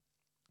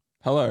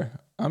Hello,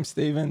 I'm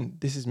Stephen,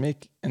 this is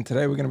Mick, and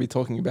today we're going to be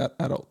talking about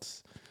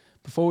adults.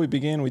 Before we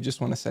begin, we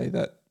just want to say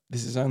that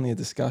this is only a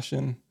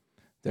discussion.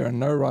 There are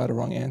no right or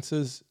wrong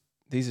answers.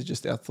 These are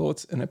just our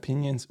thoughts and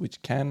opinions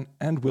which can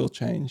and will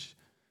change.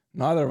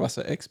 Neither of us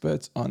are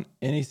experts on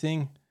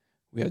anything.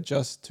 We are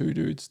just two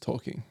dudes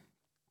talking.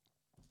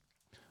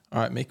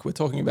 All right, Mick, we're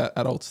talking about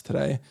adults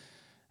today,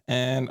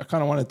 and I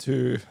kind of wanted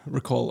to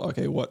recall,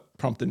 what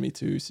prompted me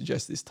to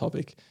suggest this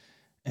topic.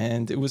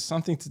 And it was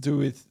something to do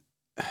with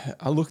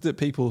I looked at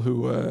people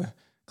who were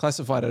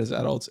classified as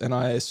adults and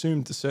I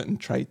assumed certain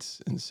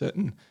traits and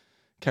certain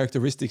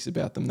characteristics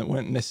about them that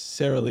weren't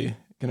necessarily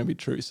going to be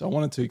true. So I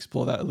wanted to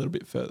explore that a little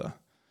bit further.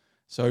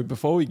 So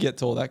before we get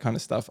to all that kind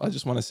of stuff, I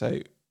just want to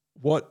say,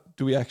 what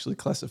do we actually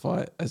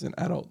classify as an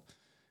adult?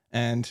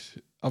 And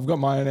I've got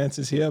my own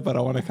answers here, but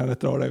I want to kind of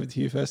throw it over to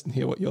you first and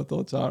hear what your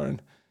thoughts are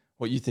and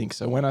what you think.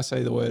 So when I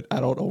say the word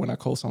adult or when I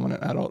call someone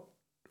an adult,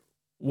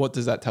 what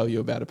does that tell you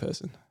about a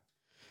person?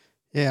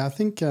 Yeah, I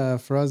think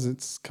for us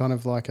it's kind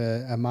of like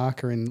a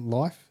marker in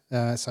life.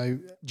 So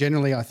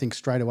generally I think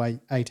straight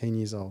away 18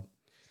 years old.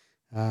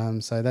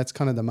 So that's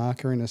kind of the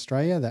marker in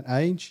Australia, that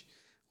age.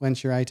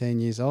 Once you're 18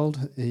 years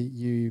old,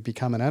 you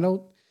become an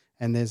adult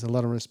and there's a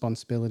lot of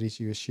responsibilities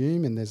you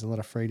assume and there's a lot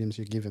of freedoms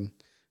you're given.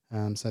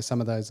 So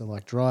some of those are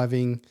like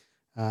driving,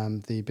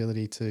 the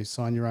ability to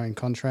sign your own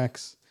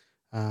contracts,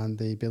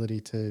 the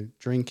ability to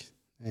drink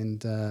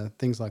and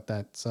things like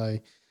that. So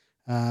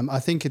I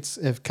think it's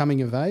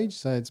coming of age,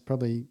 so it's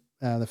probably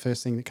the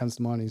first thing that comes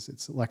to mind is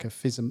it's like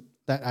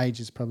that age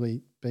has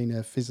probably been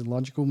a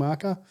physiological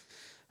marker.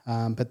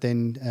 But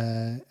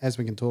then as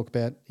we can talk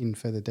about in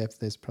further depth,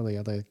 there's probably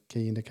other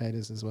key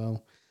indicators as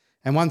well.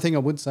 And one thing I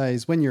would say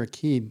is when you're a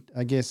kid,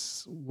 I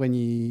guess when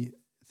you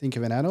think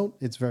of an adult,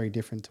 it's very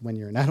different to when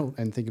you're an adult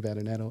and think about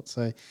an adult.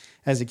 So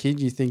as a kid,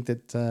 you think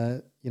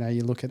that,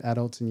 you look at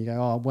adults and you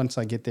go, oh, once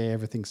I get there,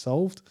 everything's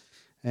solved.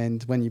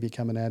 And when you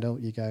become an adult,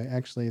 you go,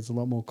 actually, it's a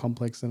lot more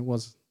complex than it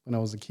was when I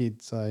was a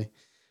kid. So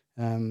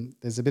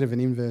there's a bit of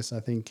an inverse, I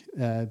think,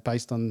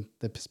 based on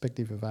the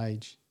perspective of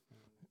age.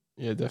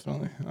 Yeah,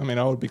 definitely. I mean,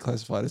 I would be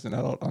classified as an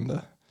adult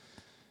under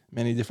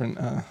many different,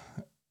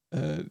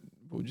 what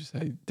would you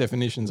say,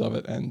 definitions of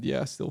it. And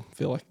yeah, I still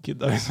feel like a kid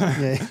though. So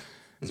Yeah.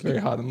 it's very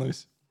hard and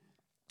loose.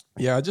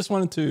 Yeah, I just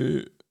wanted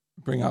to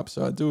bring up,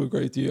 so I do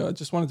agree with you. I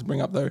just wanted to bring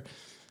up though,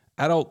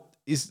 adult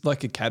is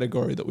like a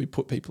category that we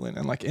put people in.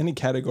 And like any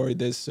category,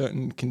 there's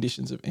certain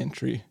conditions of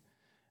entry.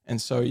 And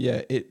so,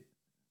 yeah,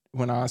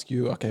 when I ask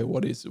you, okay,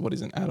 what is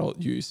an adult,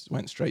 you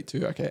went straight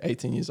to,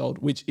 18 years old,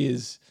 which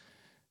is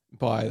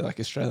by like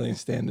Australian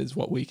standards,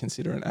 what we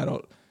consider an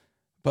adult.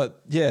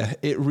 But yeah,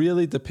 it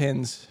really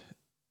depends.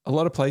 A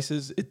lot of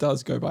places it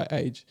does go by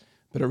age,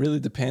 but it really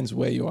depends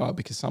where you are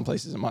because some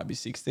places it might be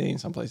 16,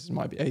 some places it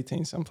might be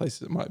 18, some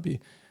places it might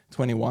be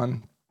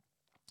 21.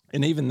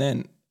 And even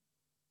then,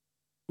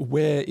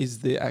 where is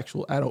the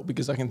actual adult?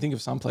 Because I can think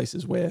of some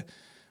places where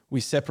we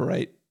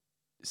separate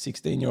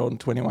 16-year-old and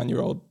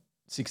 21-year-old.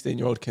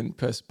 16-year-old can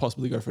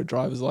possibly go for a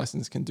driver's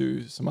license, can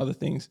do some other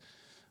things.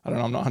 I don't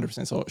know, I'm not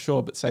 100%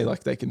 sure, but say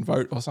like they can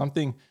vote or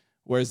something,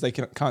 whereas they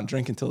can't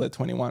drink until they're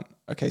 21.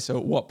 Okay, so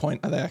at what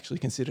point are they actually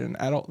considered an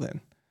adult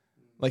then?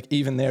 Like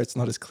even there, it's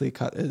not as clear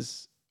cut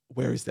as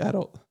where is the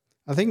adult?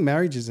 I think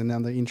marriage is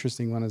another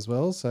interesting one as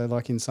well. So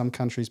like in some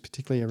countries,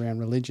 particularly around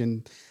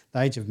religion,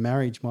 the age of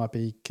marriage might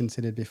be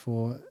considered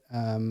before,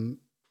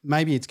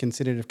 maybe it's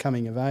considered of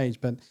coming of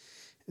age, but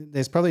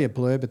there's probably a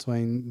blur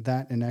between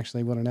that and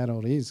actually what an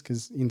adult is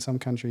because in some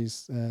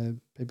countries,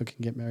 people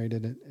can get married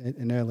at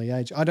an early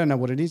age. I don't know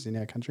what it is in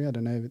our country. I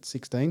don't know if it's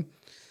 16,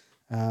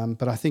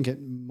 but I think it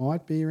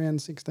might be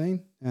around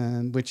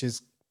 16, which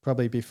is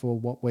probably before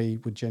what we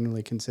would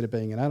generally consider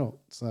being an adult.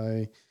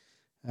 So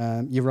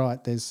you're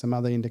right. There's some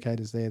other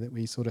indicators there that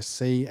we sort of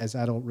see as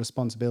adult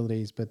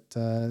responsibilities, but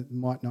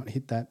might not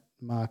hit that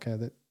marker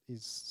that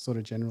is sort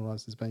of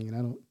generalised as being an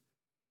adult.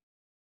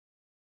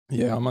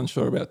 Yeah, I'm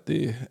unsure about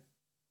the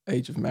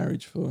age of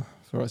marriage for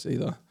us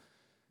either.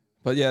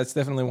 But yeah, it's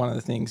definitely one of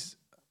the things.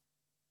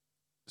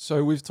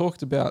 So we've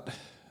looked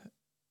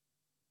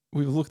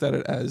at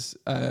it as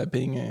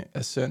being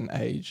a certain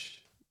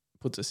age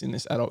puts us in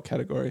this adult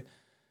category.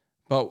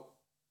 But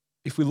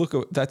if we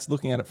that's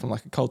looking at it from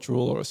like a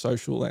cultural or a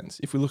social lens.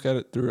 If we look at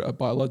it through a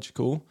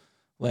biological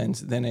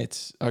lens, then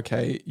it's,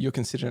 okay, you're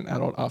considered an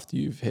adult after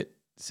you've hit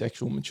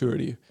sexual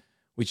maturity,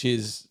 which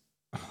is,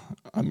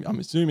 I'm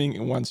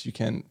assuming once you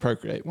can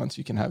procreate, once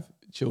you can have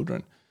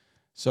children.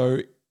 So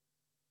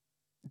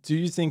do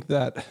you think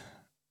that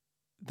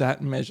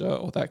measure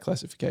or that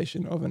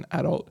classification of an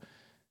adult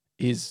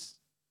is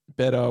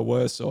better,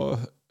 worse, or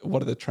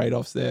what are the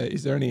trade-offs there? Do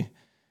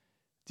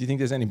you think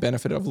there's any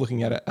benefit of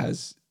looking at it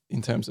as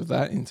in terms of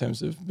that, in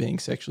terms of being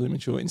sexually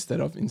mature instead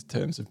of in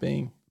terms of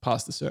being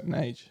past a certain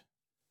age?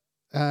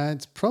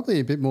 It's probably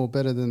a bit more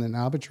better than an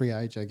arbitrary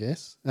age, I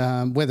guess.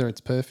 Whether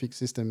it's perfect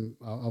system,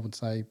 I would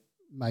say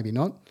maybe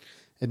not.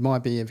 It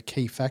might be a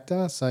key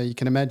factor. So you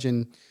can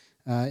imagine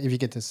if you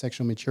get to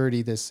sexual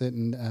maturity, there's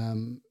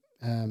certain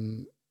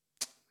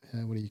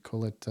what do you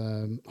call it,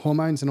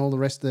 hormones and all the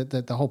rest of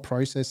the whole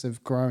process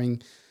of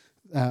growing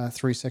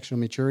through sexual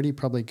maturity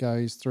probably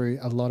goes through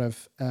a lot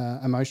of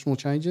emotional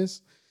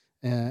changes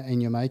in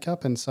your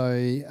makeup. And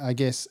so I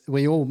guess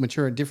we all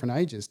mature at different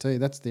ages too.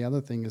 That's the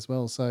other thing as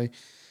well. So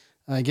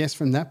I guess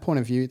from that point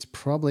of view, it's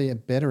probably a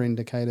better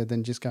indicator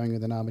than just going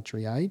with an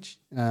arbitrary age.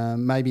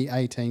 Maybe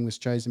 18 was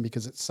chosen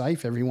because it's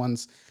safe.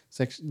 Everyone's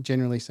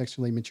generally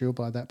sexually mature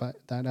by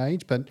that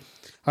age. But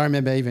I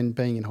remember even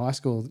being in high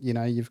school, you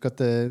know, you've got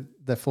the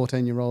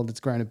 14-year-old that's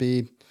grown a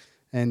beard,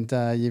 and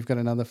you've got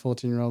another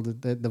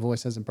 14-year-old that the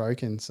voice hasn't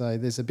broken. So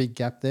there's a big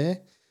gap there.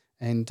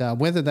 And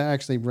whether that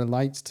actually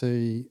relates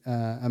to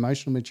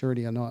emotional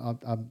maturity or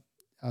not,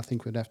 I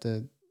think we'd have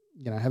to,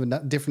 you know, have a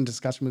different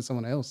discussion with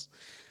someone else.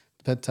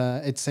 But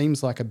it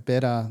seems like a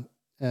better,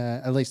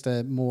 at least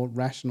a more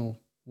rational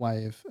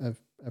way of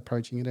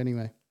approaching it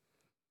anyway.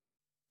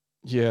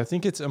 Yeah, I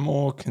think it's a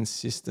more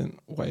consistent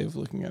way of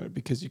looking at it,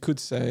 because you could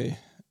say,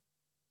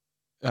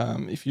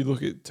 if you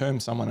look at term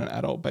someone an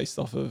adult based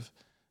off of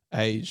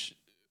age,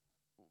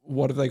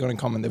 what have they got in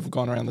common? They've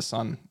gone around the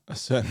sun a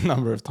certain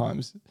number of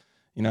times,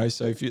 you know.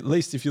 So if you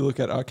look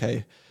at,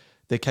 okay,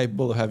 they're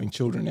capable of having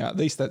children now, at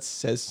least that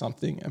says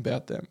something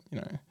about them, you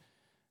know.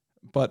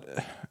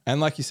 But, and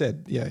like you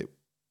said, yeah,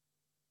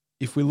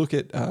 if we look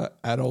at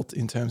adult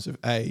in terms of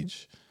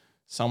age,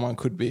 someone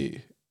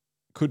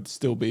could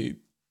still be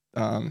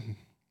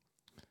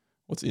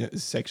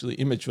sexually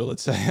immature,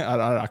 let's say.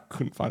 I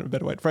couldn't find a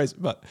better way to phrase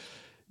it, but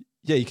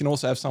yeah, you can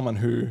also have someone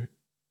who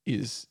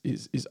is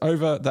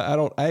over the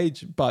adult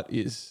age but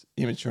is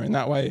immature in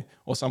that way,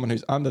 or someone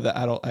who's under the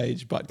adult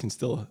age but can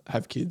still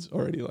have kids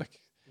already. Like,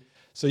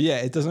 so yeah,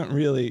 it doesn't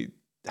really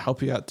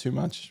help you out too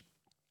much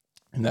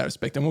in that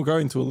respect. And we'll go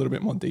into a little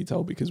bit more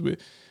detail, because we're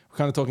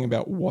kind of talking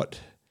about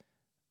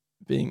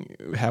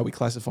how we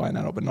classify an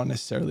adult, but not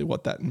necessarily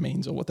what that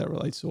means or what that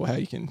relates to or how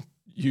you can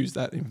use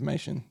that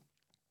information.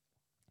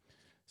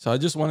 So I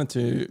just wanted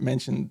to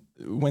mention,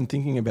 when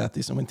thinking about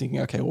this and when thinking,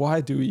 okay,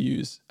 why do we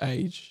use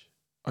age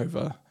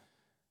over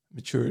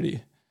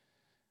maturity?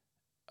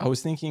 I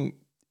was thinking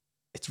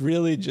it's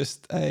really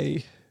just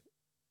a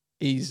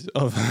ease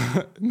of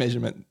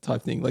measurement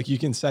type thing. Like, you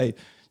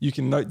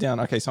can note down,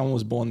 okay, someone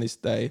was born this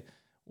day,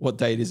 what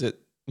date is it,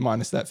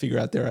 minus that, figure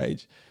out their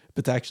age.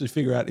 But to actually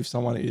figure out if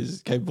someone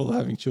is capable of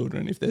having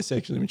children, if they're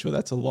sexually mature,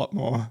 that's a lot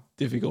more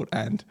difficult.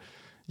 And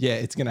yeah,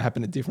 it's going to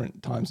happen at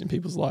different times in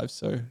people's lives.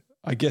 So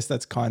I guess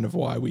that's kind of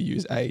why we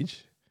use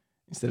age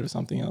instead of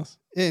something else.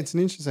 Yeah, it's an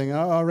interesting.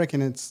 I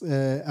reckon it's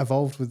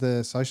evolved with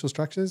the social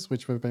structures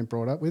which we've been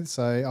brought up with.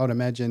 So I would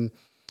imagine,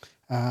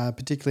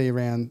 particularly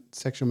around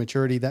sexual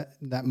maturity,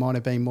 that might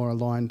have been more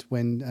aligned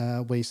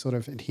when we sort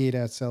of adhered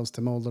ourselves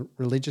to more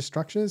religious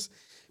structures.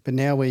 But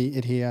now we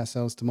adhere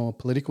ourselves to more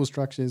political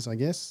structures, I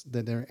guess,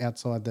 that are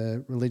outside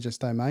the religious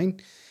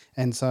domain.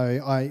 And so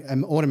I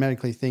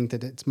automatically think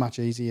that it's much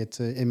easier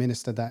to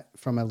administer that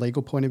from a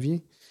legal point of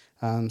view.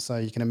 So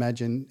you can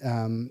imagine,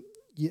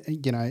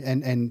 you know,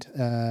 and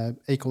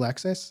equal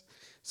access.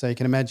 So you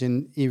can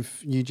imagine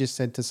if you just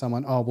said to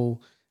someone, oh,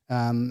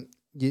 well,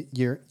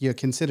 you're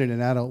considered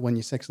an adult when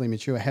you're sexually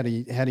mature. How do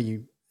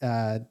you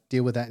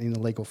deal with that in a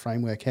legal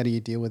framework? How do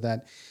you deal with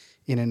that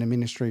in an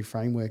administrative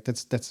framework?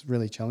 That's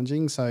really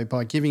challenging. So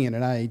by giving it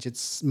an age,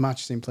 it's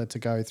much simpler to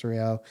go through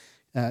our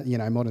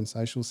modern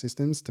social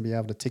systems to be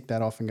able to tick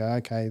that off and go,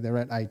 okay, they're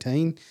at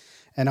 18.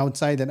 And I would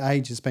say that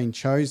age has been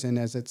chosen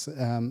as its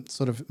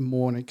sort of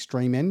more an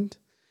extreme end.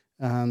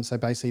 So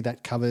basically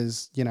that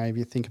covers, you know, if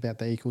you think about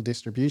the equal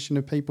distribution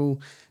of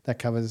people, that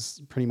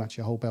covers pretty much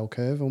your whole bell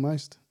curve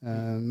almost.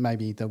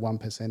 Maybe the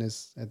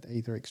 1%ers at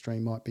either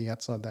extreme might be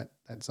outside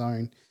that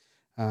zone.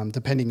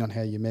 Depending on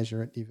how you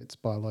measure it, if it's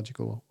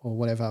biological or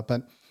whatever.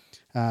 But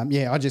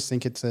I just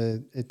think it's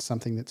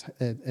something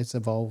it's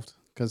evolved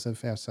because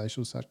of our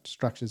social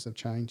structures have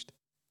changed.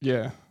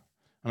 Yeah.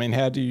 I mean,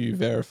 how do you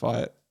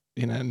verify it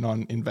in a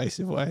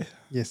non-invasive way?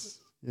 Yes.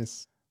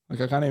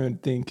 Like, I can't even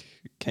think,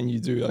 can you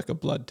do like a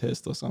blood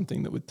test or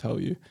something that would tell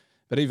you?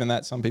 But even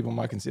that, some people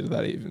might consider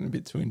that even a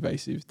bit too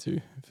invasive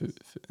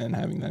and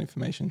having that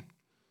information.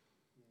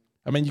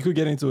 I mean, you could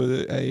get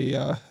into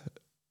a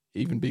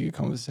even bigger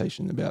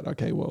conversation about,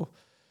 okay, well,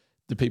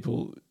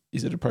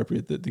 is it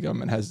appropriate that the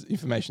government has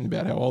information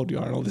about how old you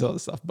are and all this other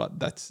stuff? But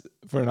that's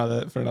for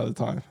another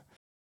time.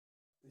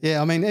 Yeah,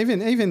 I mean,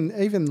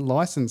 even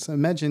license.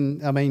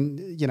 Imagine, I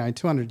mean, you know,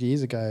 200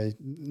 years ago,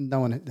 no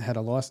one had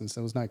a license.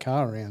 There was no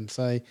car around.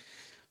 So,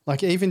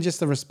 like, even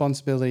just the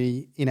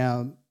responsibility in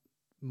our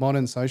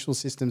modern social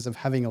systems of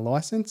having a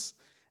license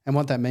and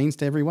what that means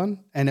to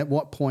everyone, and at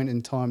what point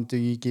in time do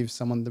you give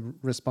someone the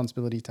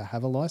responsibility to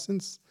have a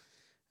license?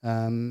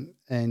 So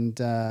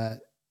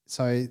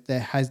there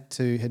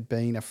had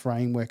been a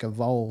framework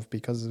evolved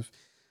because of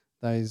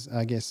those,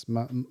 I guess,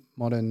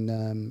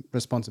 modern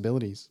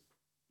responsibilities.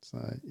 So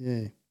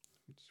yeah,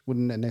 which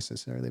wouldn't have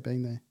necessarily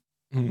been there.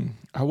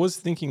 I was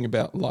thinking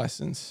about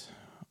license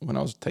when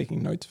I was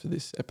taking notes for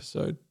this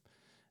episode,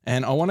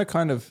 and I want to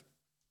kind of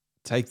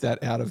take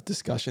that out of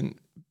discussion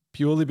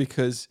purely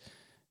because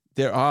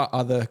there are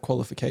other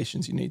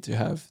qualifications you need to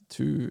have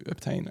to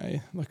obtain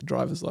a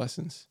driver's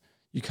license.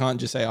 You can't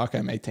just say, okay,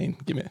 I'm 18,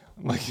 give me it.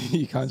 Like,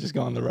 you can't just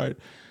go on the road.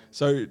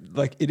 So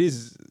like, it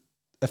is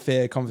a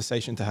fair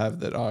conversation to have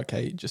that,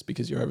 okay, just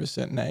because you're over a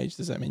certain age,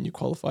 does that mean you're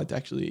qualified to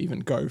actually even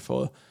go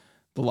for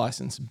the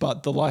license?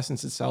 But the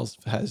license itself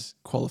has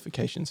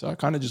qualifications. So I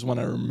kind of just want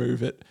to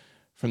remove it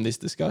from this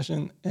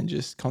discussion and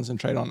just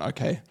concentrate on,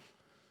 okay,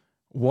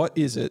 what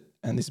is it?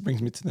 And this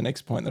brings me to the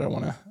next point that I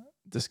want to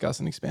discuss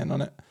and expand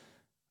on it.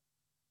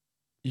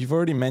 You've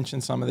already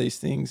mentioned some of these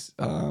things,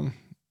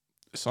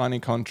 signing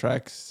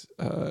contracts,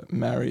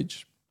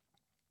 marriage,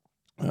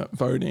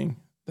 voting,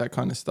 that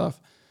kind of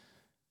stuff.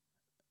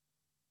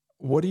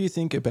 What do you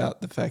think about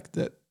the fact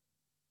that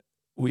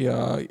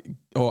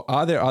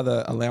are there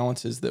other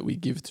allowances that we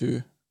give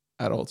to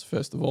adults,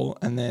 first of all?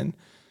 And then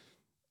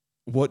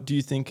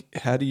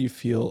how do you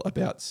feel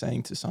about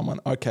saying to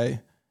someone, okay,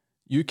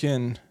 you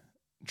can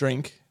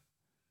drink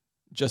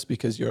just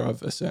because you're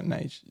of a certain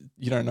age.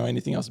 You don't know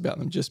anything else about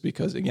them, just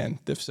because, again,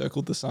 they've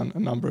circled the sun a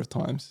number of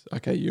times.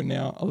 Okay, you're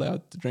now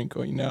allowed to drink,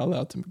 or you're now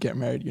allowed to get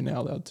married, you're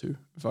now allowed to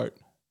vote.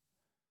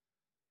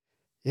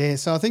 Yeah,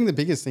 so I think the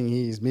biggest thing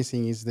here is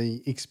missing is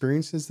the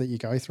experiences that you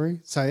go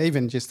through. So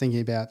even just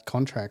thinking about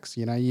contracts,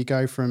 you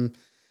go from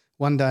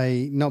one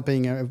day not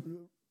being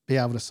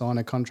able to sign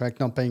a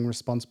contract, not being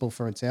responsible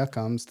for its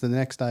outcomes, to the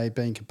next day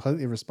being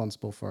completely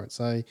responsible for it.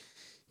 So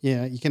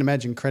you can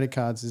imagine credit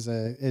cards is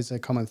a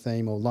common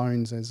theme, or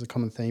loans is a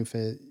common theme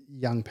for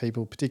young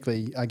people,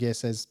 particularly, I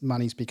guess, as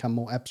money's become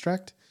more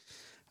abstract.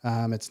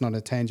 It's not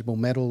a tangible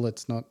metal.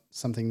 It's not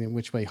something in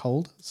which we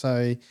hold.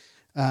 So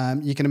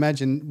you can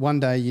imagine one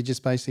day you're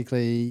just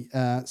basically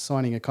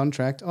signing a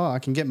contract. Oh, I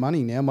can get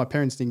money now. My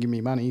parents didn't give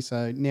me money,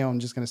 so now I'm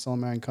just going to sign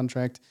my own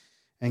contract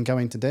and go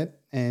into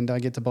debt, and I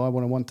get to buy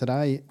what I want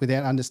today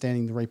without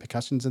understanding the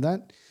repercussions of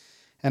that.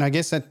 And I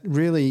guess that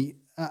really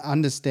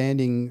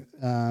understanding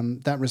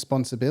that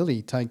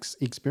responsibility takes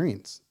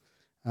experience.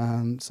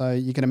 So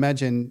you can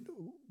imagine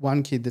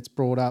one kid that's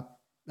brought up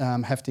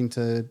having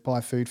to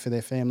buy food for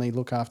their family,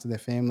 look after their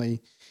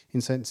family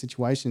in certain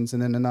situations,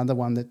 and then another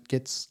one that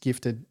gets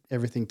gifted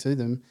everything to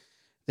them.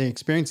 Their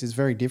experience is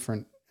very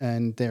different,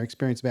 and their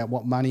experience about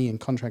what money and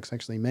contracts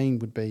actually mean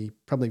would be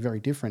probably very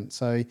different.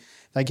 So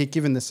they get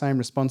given the same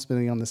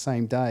responsibility on the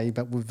same day,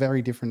 but with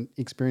very different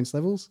experience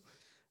levels.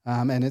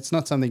 And it's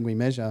not something we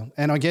measure.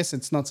 And I guess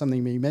it's not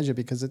something we measure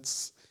because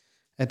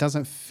it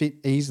doesn't fit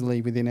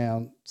easily within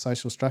our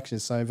social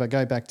structures. So if I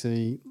go back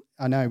to,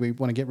 I know we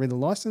want to get rid of the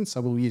license,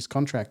 so we'll use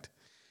contract.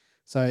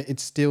 So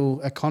it's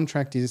still, a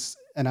contract is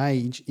an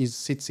age,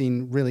 sits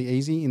in really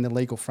easy in the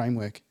legal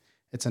framework.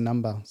 It's a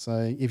number.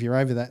 So if you're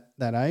over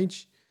that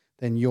age,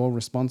 then you're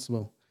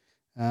responsible.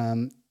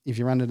 If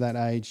you're under that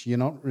age, you're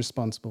not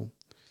responsible,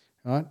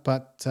 right?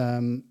 But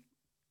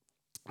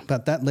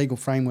that legal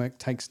framework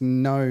takes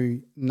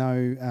nothing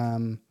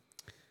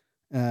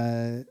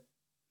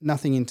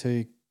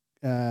into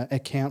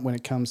account when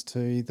it comes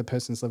to the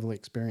person's level of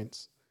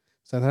experience.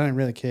 So they don't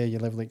really care your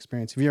level of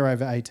experience. If you're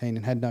over 18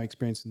 and had no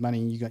experience with money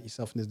and you got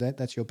yourself into debt,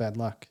 that's your bad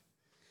luck,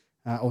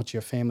 or it's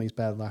your family's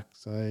bad luck.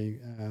 So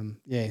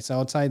so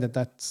I'd say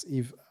that's,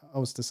 if I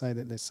was to say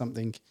that there's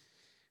something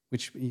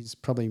which is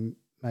probably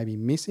maybe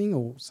missing,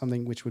 or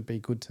something which would be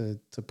good to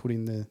put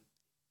in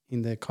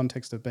the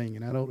context of being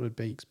an adult, would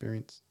be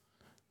experience.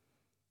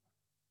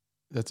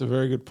 That's a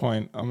very good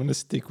point. I'm going to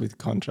stick with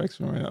contracts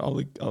for a minute.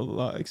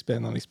 I'll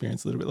expand on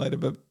experience a little bit later,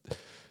 but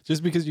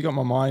just because you got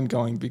my mind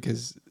going,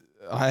 because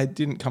I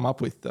didn't come up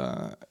with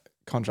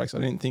contracts. I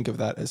didn't think of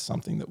that as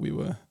something that we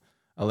were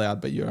allowed,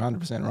 but you're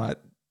 100% right.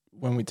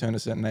 When we turn a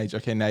certain age,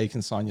 okay, now you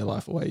can sign your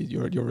life away.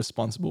 You're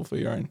responsible for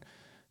your own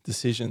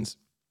decisions.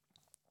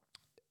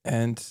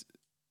 And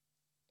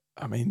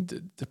I mean,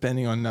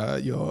 depending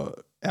on your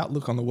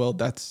outlook on the world,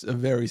 that's a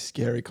very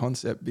scary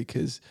concept,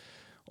 because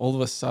all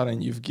of a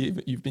sudden you've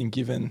been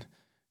given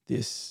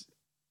this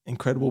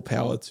incredible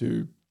power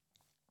to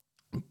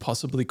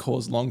possibly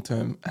cause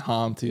long-term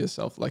harm to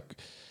yourself. Like,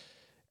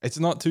 it's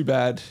not too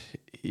bad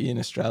in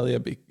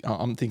Australia.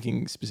 I'm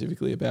thinking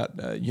specifically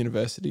about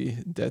university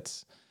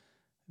debts,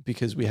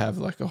 because we have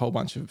like a whole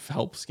bunch of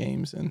help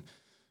schemes, and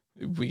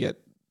we get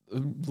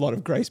a lot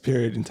of grace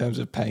period in terms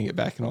of paying it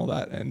back and all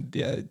that. And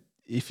yeah,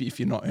 if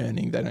you're not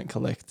earning, they don't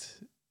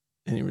collect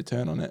any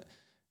return on it.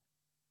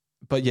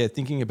 But yeah,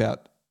 thinking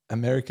about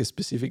America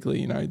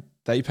specifically,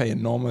 they pay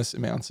enormous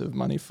amounts of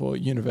money for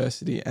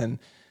university, and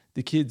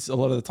the kids a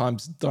lot of the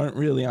times don't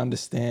really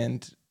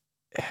understand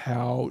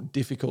how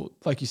difficult,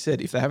 like you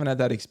said, if they haven't had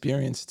that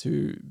experience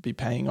to be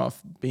paying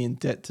off, be in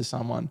debt to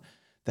someone,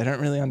 they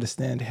don't really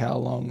understand how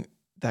long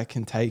that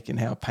can take and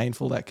how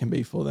painful that can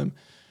be for them.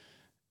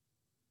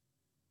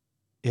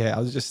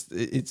 Yeah,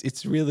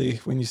 it's really,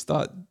 when you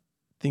start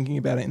thinking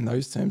about it in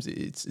those terms,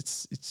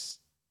 it's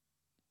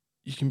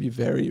you can be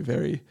very,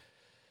 very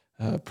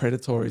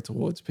predatory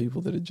towards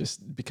people that are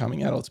just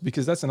becoming adults.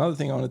 Because that's another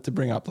thing I wanted to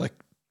bring up. Like,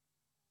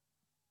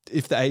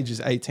 if the age is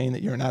 18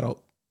 that you're an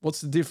adult, what's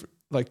the difference?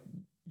 Like,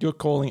 you're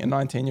calling a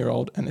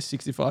 19-year-old and a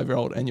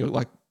 65-year-old, and you're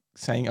like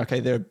saying, okay,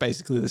 they're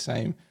basically the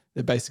same.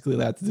 they're basically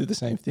allowed to do the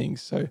same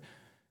things. So,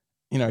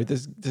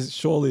 there's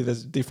surely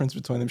there's a difference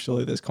between them.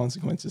 Surely there's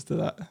consequences to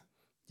that.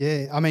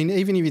 Yeah, I mean,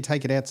 even if you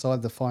take it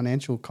outside the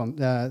financial,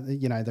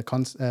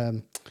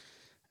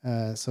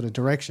 sort of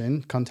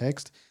direction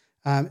context,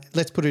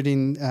 let's put it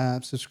in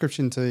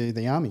subscription to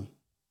the army.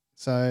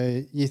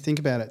 So you think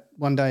about it.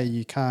 One day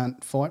you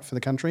can't fight for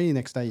the country, the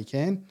next day you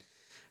can.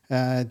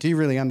 Do you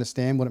really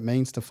understand what it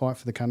means to fight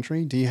for the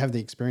country? Do you have the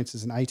experience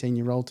as an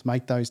 18-year-old to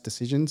make those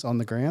decisions on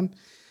the ground?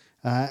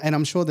 And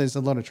I'm sure there's a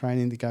lot of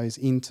training that goes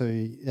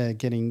into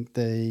getting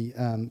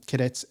the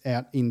cadets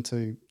out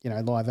into,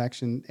 live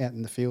action out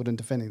in the field and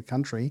defending the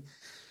country.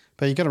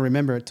 But you've got to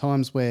remember at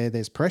times where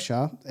there's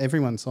pressure,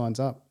 everyone signs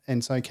up.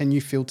 And so can you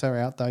filter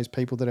out those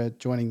people that are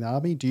joining the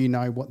army? Do you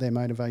know what their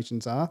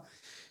motivations are?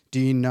 Do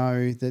you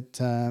know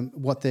that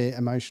what their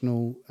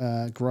emotional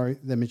growth,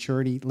 their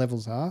maturity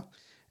levels are?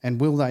 And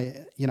will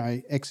they,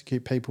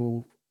 execute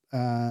people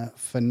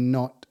for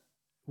not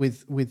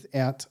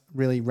without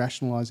really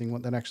rationalising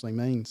what that actually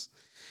means?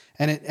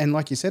 And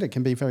like you said, it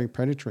can be very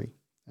predatory.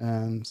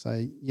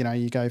 So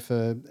you go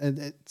for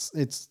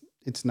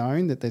it's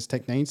known that there's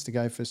techniques to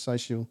go for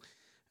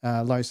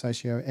low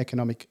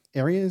socioeconomic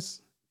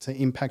areas to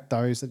impact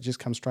those that just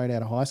come straight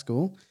out of high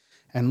school,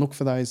 and look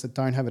for those that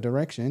don't have a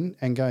direction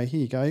and go, here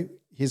you go,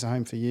 here's a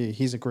home for you,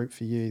 here's a group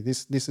for you.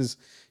 This is,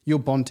 you'll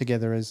bond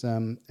together as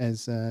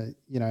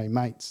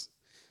mates,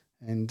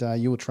 and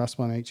you will trust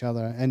one each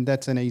other. And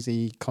that's an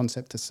easy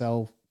concept to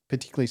sell,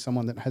 particularly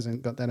someone that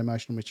hasn't got that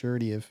emotional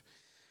maturity of,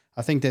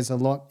 I think there's a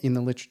lot in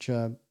the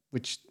literature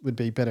which would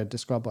be better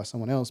described by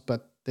someone else,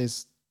 but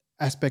there's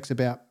aspects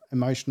about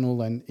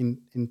emotional and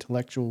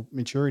intellectual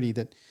maturity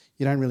that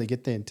you don't really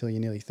get there until you're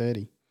nearly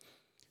 30.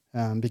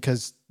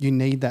 Because you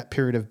need that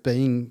period of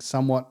being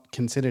somewhat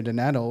considered an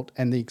adult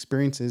and the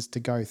experiences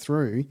to go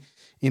through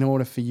in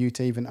order for you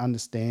to even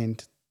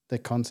understand the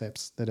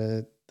concepts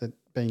that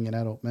being an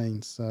adult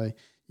means. So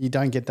you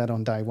don't get that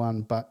on day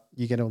one, but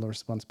you get all the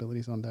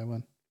responsibilities on day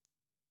one.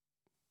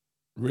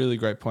 Really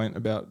great point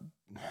about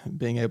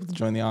being able to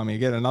join the army.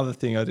 Again, another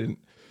thing I didn't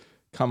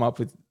come up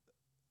with.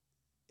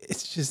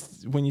 It's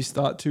just when you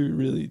start to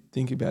really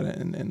think about it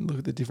and look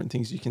at the different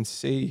things, you can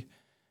see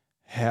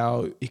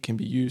how it can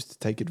be used to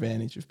take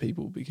advantage of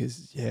people.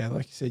 Because,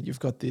 like you said, you've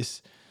got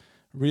this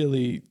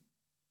really,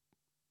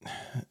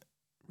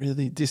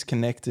 really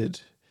disconnected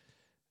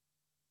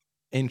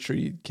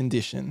entry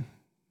condition,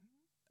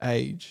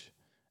 age,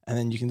 and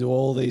then you can do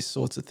all these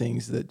sorts of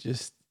things that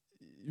just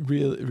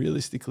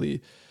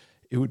realistically,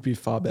 it would be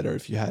far better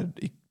if you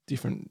had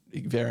different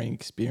varying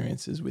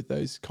experiences with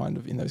those kind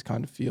of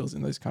fields,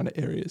 in those kind of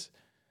areas.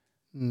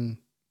 I don't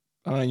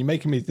know, you're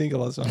making me think a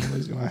lot, so I'm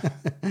losing my...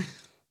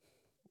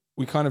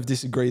 We kind of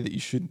disagree that you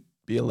should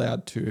be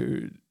allowed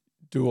to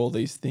do all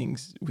these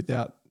things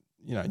without,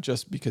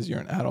 just because you're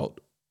an adult.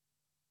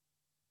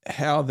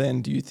 How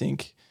then do you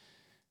think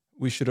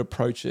we should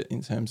approach it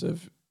in terms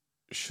of,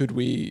 should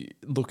we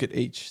look at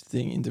each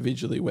thing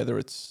individually, whether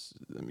it's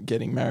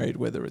getting married,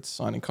 whether it's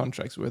signing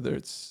contracts, whether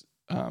it's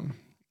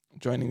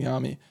joining the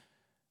army?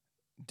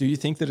 Do you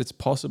think that it's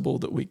possible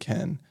that we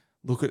can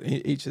look at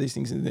each of these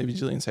things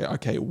individually and say,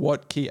 okay,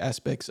 what key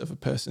aspects of a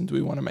person do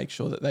we want to make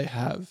sure that they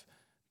have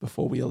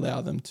before we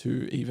allow them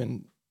to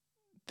even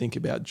think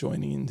about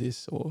joining in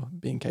this or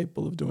being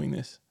capable of doing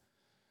this?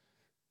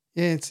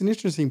 Yeah, it's an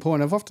interesting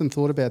point. I've often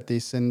thought about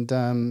this, and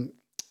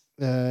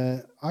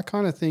I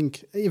kind of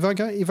think if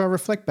I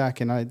reflect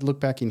back and I look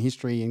back in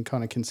history and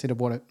kind of consider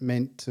what it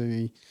meant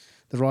to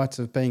the rights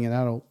of being an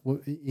adult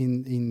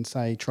in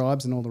say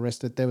tribes and all the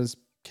rest of it, there was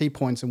key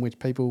points in which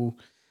people,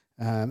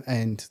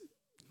 and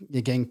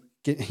again,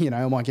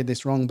 I might get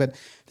this wrong, but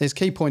there's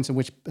key points in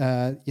which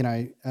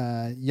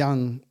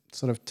young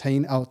sort of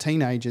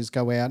teenagers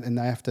go out and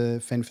they have to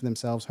fend for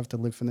themselves, have to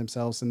live for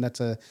themselves, and that's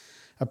a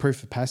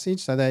proof of passage.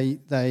 So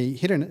they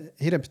hit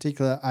a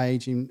particular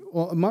age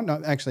or it might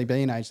not actually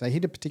be an age. They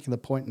hit a particular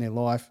point in their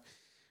life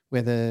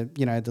where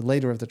the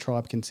leader of the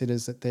tribe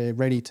considers that they're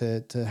ready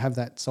to have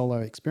that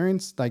solo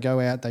experience. They go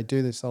out, they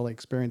do the solo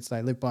experience,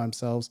 they live by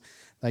themselves,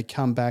 they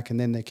come back, and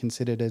then they're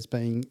considered as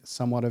being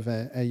somewhat of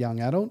a young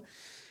adult.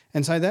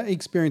 And so that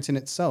experience in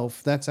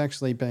itself, that's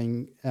actually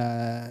being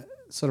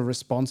sort of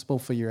responsible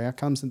for your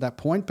outcomes at that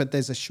point, but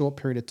there's a short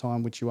period of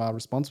time which you are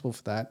responsible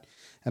for that.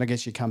 And I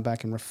guess you come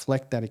back and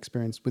reflect that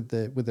experience with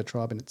the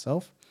tribe in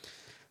itself.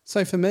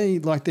 So for me,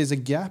 like, there's a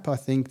gap, I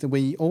think, that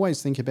we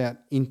always think about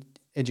in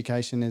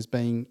education as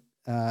being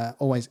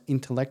always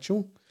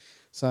intellectual.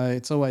 So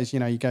it's always,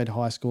 you go to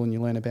high school and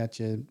you learn about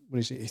your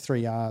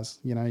 3 R's,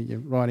 your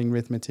writing,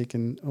 arithmetic,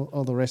 and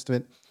all the rest of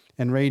it,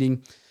 and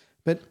reading.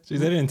 But so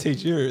they didn't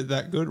teach you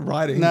that good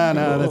writing. No,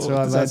 that's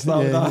right.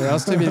 I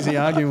was too busy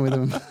arguing with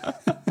them.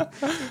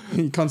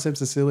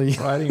 Concepts are silly.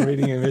 Writing,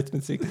 reading, and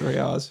arithmetic, 3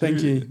 hours.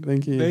 Thank you.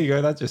 There you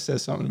go. That just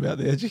says something about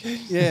the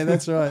education. Yeah,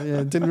 that's right.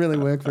 Yeah, it didn't really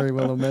work very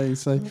well on me.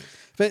 So,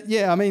 but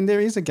yeah, I mean, there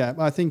is a gap.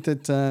 I think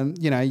that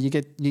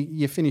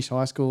you finish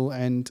high school,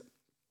 and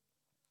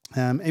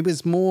it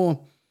was more.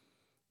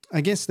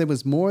 I guess there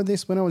was more of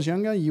this when I was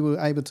younger. You were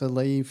able to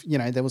leave,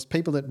 there was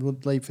people that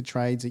would leave for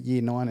trades at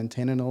year 9 and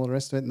 10 and all the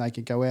rest of it, and they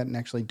could go out and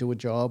actually do a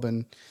job.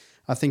 And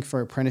I think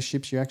for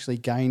apprenticeships, you actually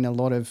gain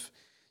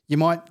you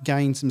might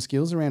gain some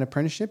skills around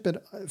apprenticeship,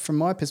 but from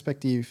my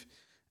perspective,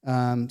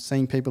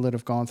 seeing people that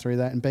have gone through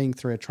that and being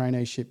through a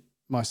traineeship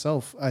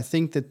myself, I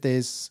think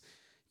that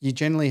you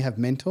generally have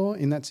mentor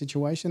in that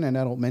situation, an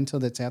adult mentor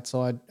that's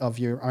outside of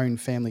your own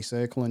family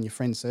circle and your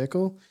friend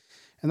circle.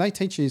 And they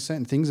teach you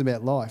certain things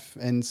about life.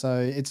 And so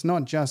it's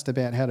not just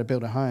about how to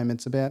build a home.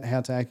 It's about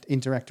how to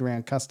interact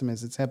around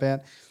customers. It's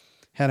about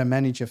how to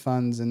manage your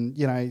funds and,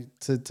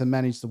 to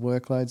manage the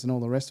workloads and all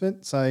the rest of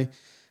it. So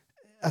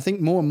I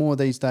think more and more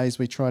these days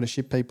we try to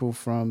ship people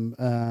from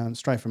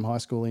straight from high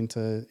school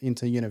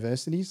into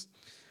universities.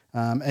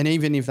 And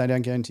even if they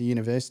don't go into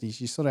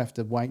universities, you sort of have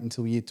to wait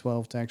until year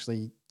 12 to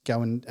actually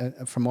go and,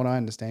 from what I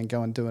understand,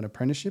 go and do an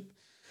apprenticeship.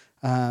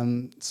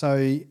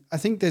 So I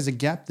think there's a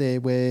gap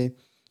there where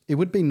it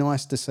would be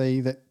nice to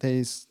see that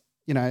there's,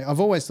 I've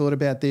always thought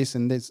about this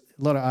and there's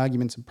a lot of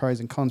arguments and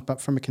pros and cons,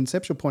 but from a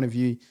conceptual point of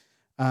view,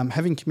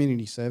 having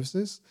community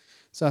services.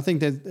 So I think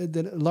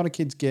that a lot of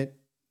kids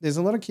there's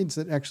a lot of kids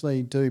that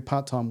actually do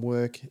part-time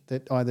work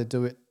that either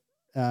do it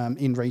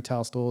in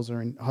retail stores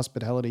or in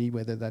hospitality,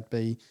 whether that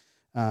be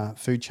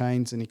food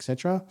chains and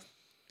etc.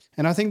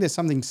 And I think there's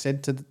something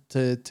said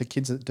to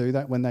kids that do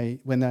that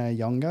when they're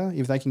younger.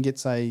 If they can get,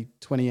 say,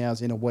 20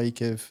 hours in a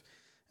week of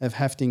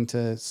having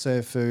to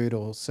serve food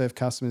or serve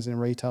customers in a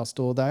retail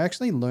store, they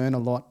actually learn a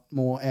lot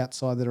more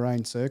outside of their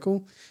own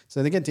circle.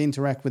 So they get to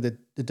interact with a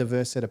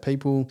diverse set of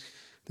people.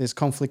 There's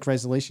conflict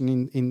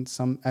resolution in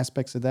some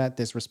aspects of that.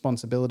 There's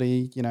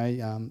responsibility.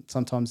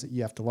 Sometimes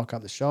you have to lock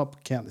up the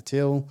shop, count the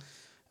till.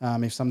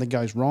 If something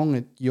goes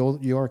wrong,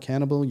 you're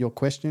accountable, you're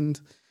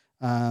questioned.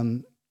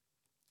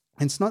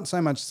 It's not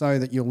so much so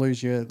that you'll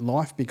lose your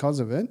life because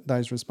of it,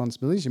 those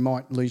responsibilities. You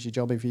might lose your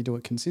job if you do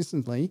it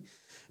consistently,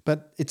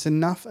 but it's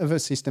enough of a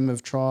system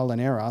of trial and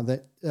error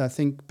that I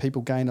think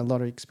people gain a lot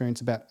of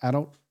experience about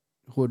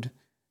adulthood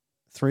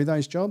through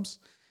those jobs.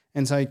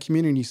 And so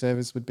community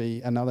service would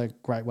be another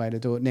great way to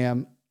do it.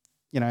 Now,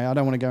 I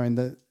don't want to go in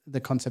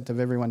the concept of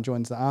everyone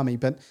joins the army,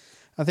 but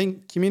I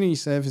think community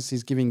service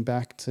is giving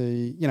back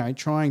to,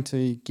 trying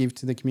to give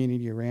to the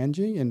community around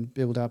you and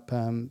build up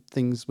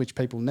things which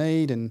people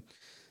need. And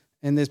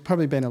there's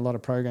probably been a lot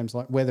of programs,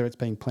 like whether it's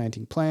been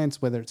planting plants,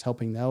 whether it's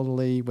helping the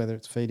elderly, whether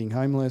it's feeding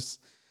homeless.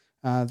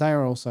 They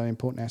are also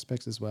important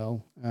aspects as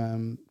well.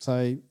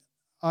 So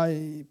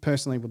I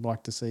personally would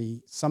like to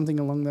see something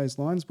along those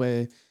lines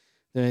where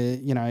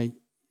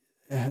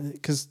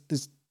because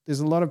there's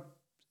a lot of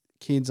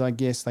kids, I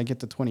guess, they get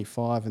to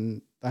 25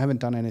 and they haven't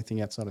done anything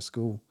outside of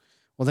school.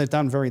 Well, they've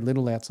done very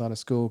little outside of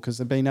school because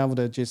they've been able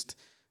to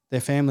their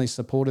families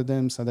supported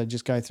them, so they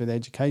just go through the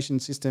education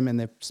system and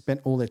they've spent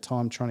all their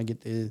time trying to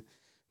get the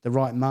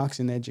right marks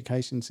in the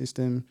education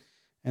system.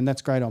 And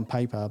that's great on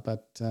paper,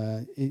 but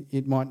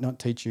it might not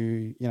teach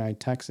you,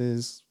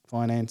 taxes,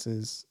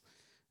 finances,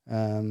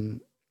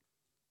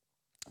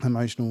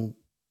 emotional,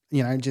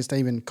 just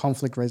even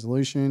conflict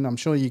resolution. I'm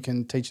sure you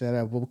can teach that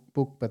out of a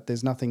book, but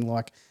there's nothing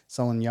like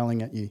someone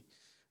yelling at you.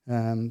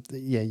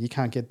 You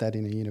can't get that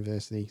in a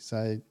university.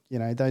 So,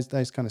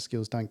 those kind of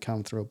skills don't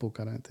come through a book,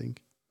 I don't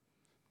think.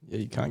 Yeah,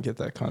 you can't get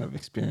that kind of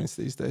experience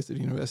these days at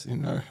university.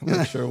 No,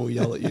 lecturer will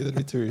yell at you. They'd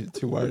be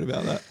too worried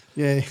about that.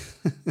 Yeah.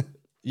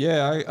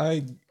 Yeah,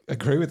 I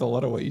agree with a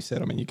lot of what you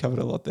said. I mean, you covered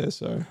a lot there,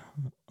 so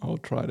I'll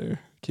try to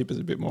keep us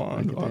a bit more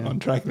on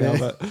track now.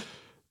 Yeah.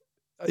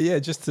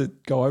 But just to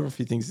go over a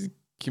few things, the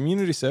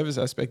community service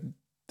aspect,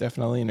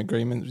 definitely in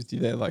agreement with you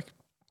there. Like,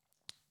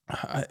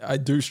 I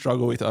do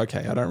struggle with, I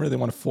don't really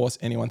want to force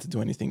anyone to do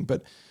anything,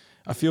 but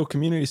I feel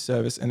community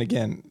service, and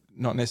again,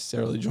 not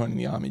necessarily joining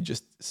the army,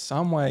 just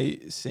some way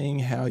seeing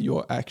how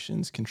your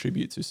actions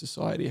contribute to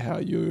society, how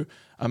you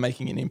are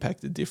making an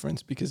impact, a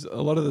difference. Because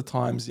a lot of the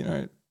times,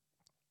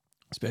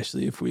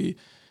 especially if we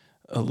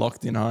are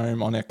locked in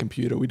home on our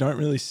computer, we don't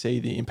really see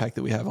the impact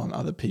that we have on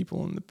other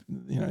people and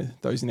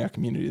those in our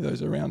community,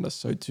 those around us.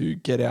 So to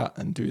get out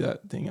and do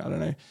that thing, I don't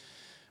know,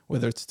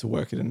 whether it's to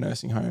work at a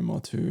nursing home or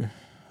to,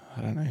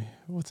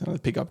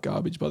 pick up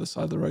garbage by the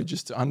side of the road,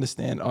 just to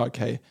understand,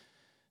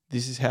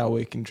 this is how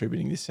we're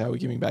contributing, this is how we're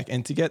giving back,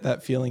 and to get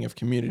that feeling of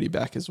community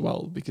back as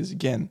well. Because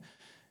again,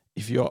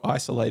 if you're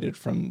isolated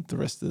from the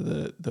rest of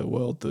the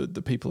world,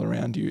 the people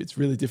around you, it's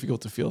really difficult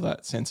to feel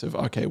that sense of,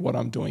 what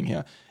I'm doing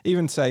here.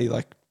 Even say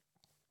like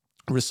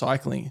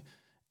recycling,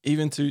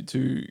 even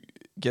to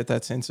get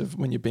that sense of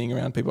when you're being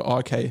around people,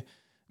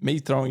 me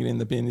throwing it in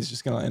the bin is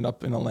just going to end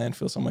up in a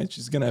landfill somewhere. It's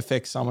just going to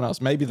affect someone else.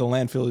 Maybe the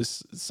landfill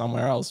is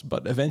somewhere else,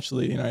 but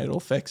eventually, it'll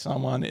affect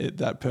someone.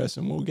 That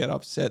person will get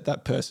upset.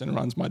 That person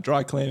runs my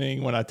dry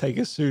cleaning. When I take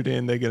a suit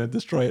in, they're going to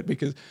destroy it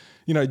because,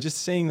 just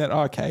seeing that,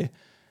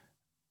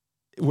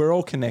 we're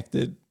all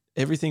connected.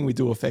 Everything we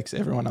do affects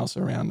everyone else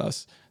around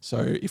us. So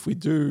if we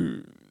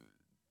do,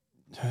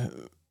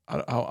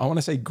 I want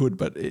to say good,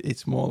 but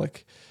it's more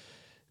like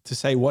to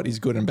say what is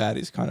good and bad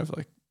is kind of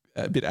like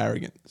a bit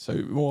arrogant. So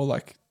more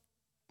like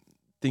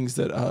things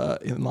that are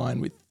in line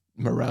with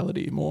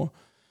morality, more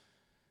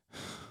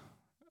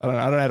I don't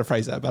know how to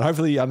phrase that, but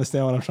hopefully you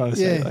understand what I'm trying to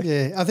say. Yeah, Like,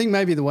 yeah. I think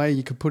maybe the way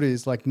you could put it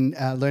is like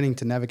learning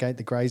to navigate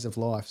the greys of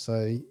life.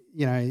 So,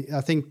 you know, I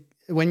think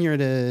when you're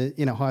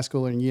in a high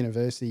school or in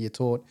university, you're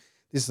taught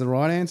this is the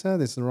right answer,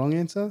 this is the wrong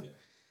answer. Yeah.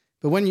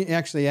 But when you're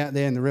actually out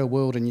there in the real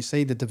world and you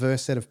see the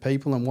diverse set of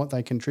people and what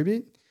they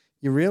contribute,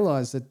 you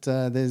realise that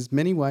there's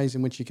many ways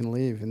in which you can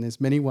live and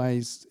there's many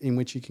ways in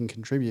which you can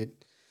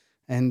contribute.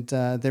 And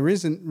there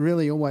isn't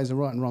really always a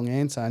right and wrong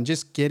answer. And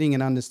just getting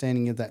an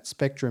understanding of that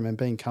spectrum and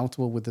being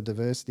comfortable with the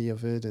diversity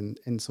of it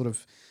and sort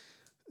of,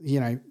 you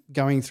know,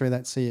 going through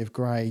that sea of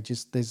grey,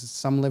 just there's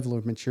some level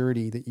of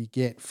maturity that you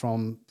get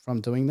from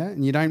doing that.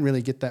 And you don't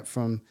really get that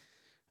from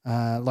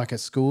like a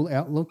school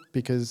outlook,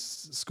 because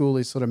school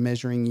is sort of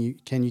measuring you,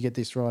 can you get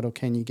this right or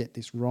can you get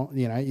this wrong?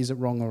 You know, is it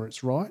wrong or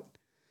it's right?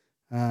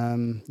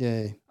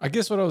 Yeah. I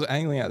guess what I was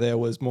angling at there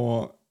was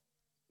more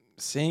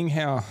seeing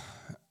how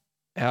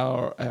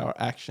our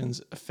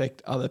actions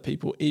affect other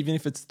people, even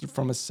if it's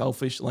from a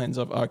selfish lens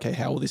of, okay,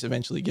 how will this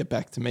eventually get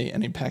back to me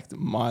and impact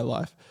my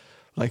life?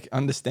 Like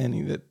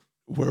understanding that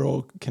we're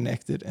all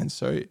connected. And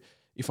so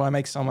if I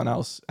make someone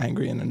else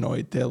angry and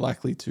annoyed, they're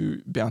likely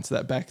to bounce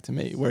that back to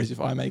me. Whereas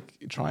if I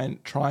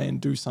try and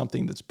do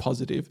something that's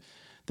positive,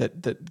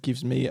 that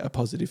gives me a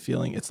positive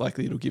feeling, it's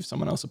likely it'll give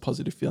someone else a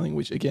positive feeling,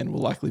 which again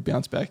will likely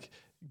bounce back,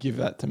 give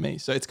that to me.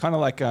 So it's kind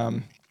of like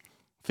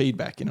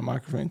feedback in a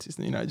microphone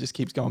system, you know, it just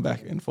keeps going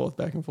back and forth.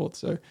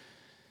 So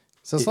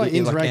it's like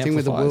interacting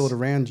with the world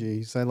around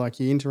you. So like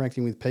you're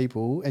interacting with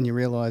people and you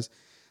realize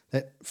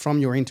that from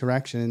your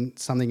interaction,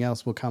 something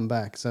else will come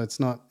back. So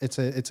it's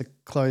a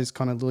closed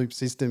kind of loop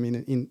system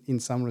in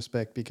some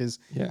respect, because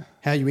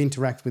how you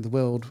interact with the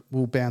world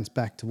will bounce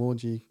back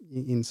towards you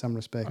in some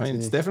respect. I mean,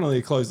 it's definitely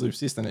a closed loop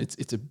system.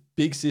 It's a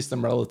big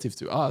system relative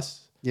to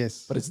us.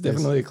 Yes. But it's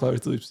definitely a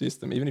closed loop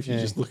system. Even if you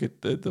just look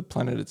at the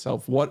planet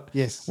itself, what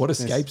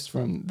escapes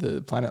from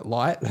the planet?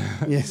 Light,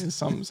 yes,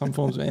 some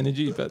forms of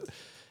energy, but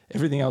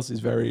everything else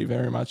is very,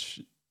 very much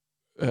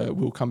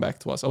will come back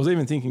to us. I was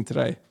even thinking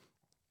today,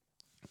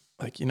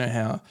 like, you know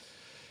how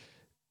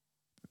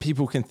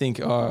people can think,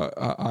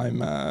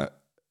 I'm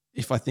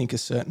if I think a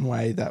certain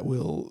way that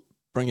will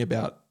bring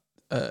about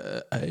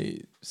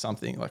a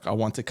something, like I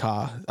want a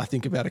car, I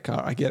think about a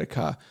car, I get a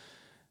car.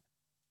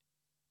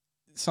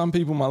 Some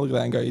people might look at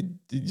that and go,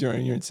 you're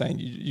insane.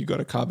 You got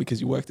a car because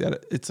you worked at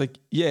it. It's like,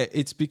 yeah,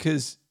 it's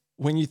because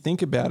when you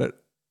think about it,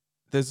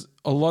 there's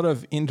a lot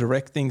of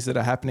indirect things that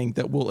are happening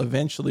that will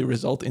eventually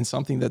result in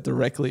something that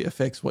directly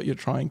affects what you're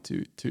trying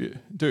to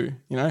do,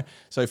 you know?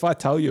 So if I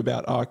tell you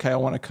about, okay, I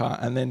want a car,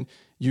 and then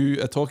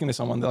you are talking to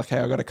someone, they're like, hey,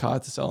 I got a car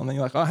to sell. And then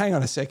you're like, oh, hang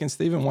on a second,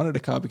 Stephen wanted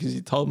a car because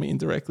he told me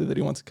indirectly that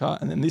he wants a car.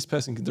 And then this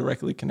person can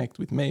directly connect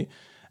with me.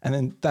 And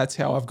then that's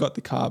how I've got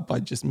the car, by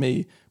just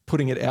me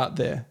putting it out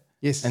there.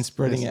 Yes, and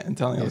spreading it and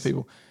telling other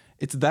people.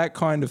 It's that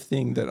kind of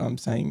thing that I'm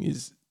saying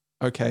is,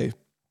 okay,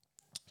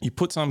 you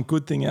put some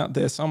good thing out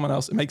there,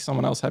 it makes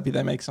someone else happy,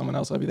 they make someone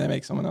else happy, they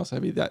make someone else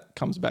happy, that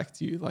comes back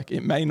to you. Like,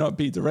 it may not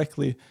be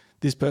directly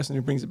this person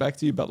who brings it back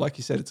to you, but like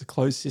you said, it's a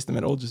closed system.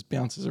 It all just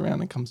bounces around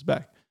and comes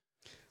back.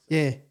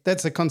 Yeah,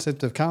 that's the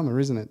concept of karma,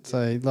 isn't it?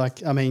 So,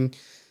 like, I mean,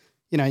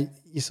 you know,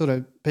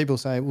 people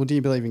say, well, do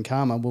you believe in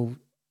karma? Well,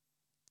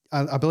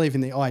 I believe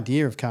in the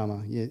idea of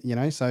karma, you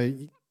know, so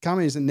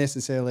karma isn't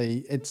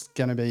necessarily, it's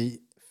going to be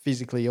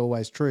physically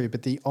always true,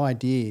 but the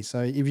idea.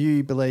 So if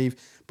you believe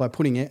by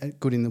putting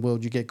good in the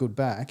world, you get good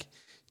back,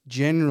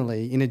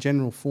 generally, in a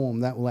general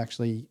form, that will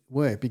actually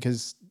work,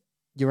 because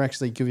you're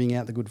actually giving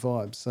out the good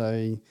vibes.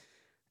 So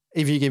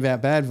if you give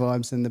out bad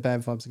vibes, then the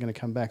bad vibes are going to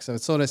come back. So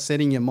it's sort of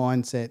setting your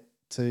mindset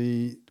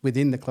to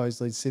within the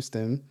closed loop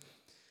system.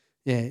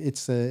 Yeah,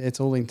 it's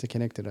all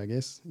interconnected, I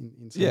guess,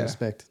 in some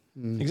respect.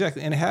 Mm.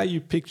 Exactly. And how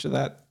you picture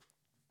that,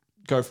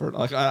 go for it.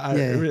 Like,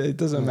 it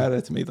doesn't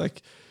matter to me.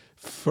 Like,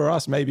 for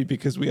us, maybe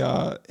because we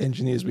are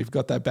engineers, we've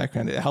got that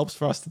background. It helps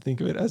for us to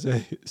think of it as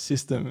a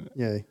system,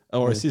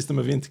 a system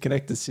of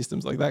interconnected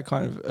systems, like that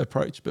kind of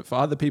approach. But for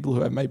other people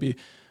who have maybe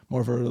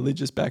more of a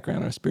religious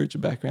background or a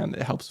spiritual background,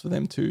 it helps for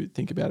them to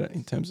think about it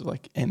in terms of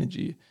like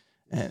energy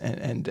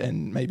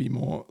and maybe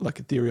more like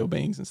ethereal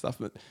beings and stuff.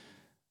 But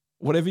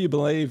whatever you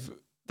believe,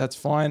 that's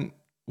fine.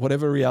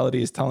 Whatever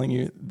reality is telling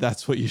you,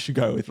 that's what you should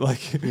go with.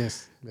 Like,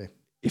 yes.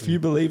 If you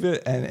believe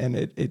it and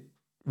it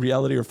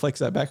reality reflects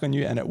that back on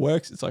you and it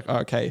works, it's like,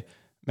 okay,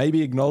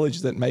 maybe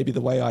acknowledge that maybe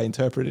the way I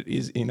interpret it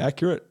is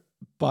inaccurate,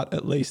 but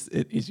at least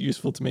it is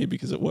useful to me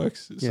because it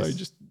works. Yes. So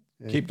just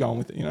keep going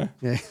with it, you know?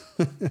 Yeah.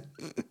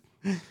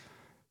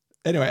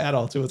 Anyway,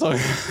 adults, we're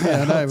talking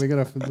I know, we got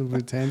off a little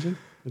bit of tangent,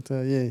 but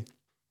yeah.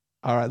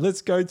 All right,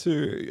 let's go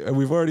to,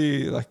 we've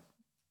already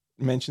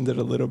mentioned it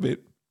a little bit,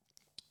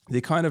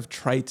 the kind of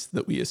traits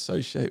that we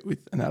associate with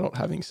an adult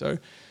having. So,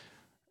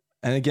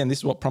 and again, this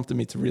is what prompted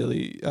me to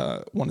really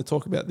want to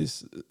talk about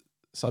this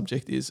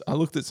subject is I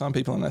looked at some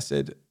people and I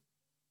said,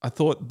 I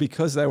thought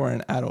because they were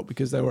an adult,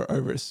 because they were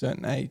over a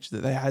certain age,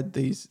 that they had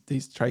these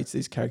traits,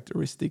 these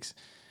characteristics.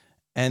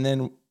 And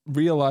then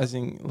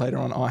realizing later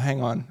on, oh,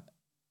 hang on,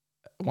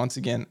 once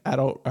again,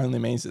 adult only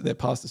means that they're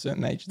past a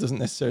certain age. It doesn't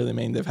necessarily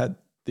mean they've had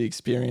the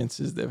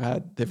experiences they've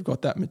had, they've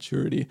got that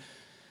maturity.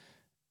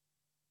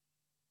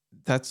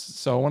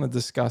 So I want to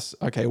discuss,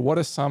 okay, what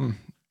are some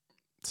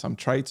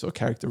traits or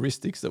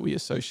characteristics that we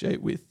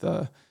associate with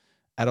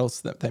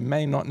adults that they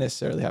may not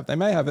necessarily have? They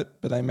may have it,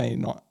 but they may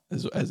not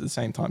as at the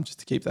same time, just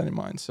to keep that in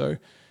mind. So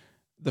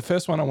the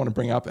first one I want to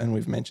bring up, and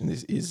we've mentioned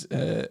this, is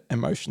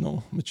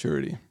emotional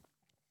maturity.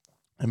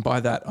 And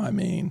by that, I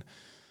mean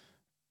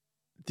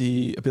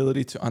the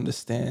ability to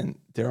understand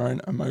their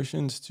own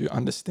emotions, to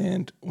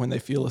understand when they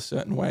feel a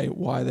certain way,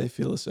 why they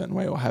feel a certain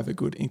way, or have a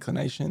good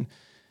inclination,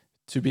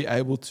 to be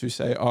able to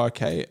say, oh,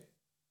 okay,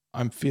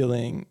 I'm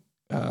feeling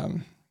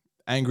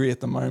angry at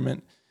the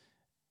moment.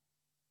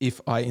 If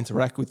I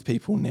interact with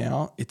people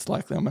now, it's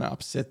likely I'm going to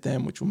upset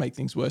them, which will make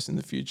things worse in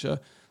the future.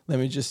 Let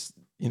me just,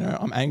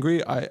 I'm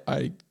angry.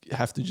 I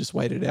have to just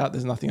wait it out.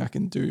 There's nothing I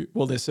can do.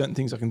 Well, there's certain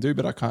things I can do,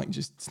 but I can't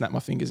just snap my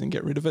fingers and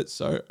get rid of it.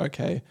 So,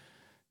 okay,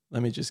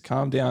 let me just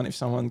calm down. If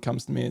someone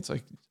comes to me, it's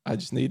like, I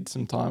just need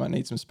some time. I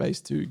need some space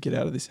to get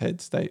out of this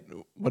head state,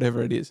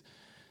 whatever it is.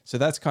 So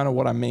that's kind of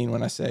what I mean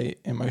when I say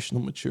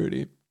emotional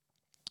maturity.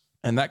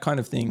 And that kind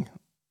of thing,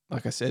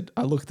 like I said,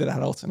 I looked at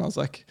adults and I was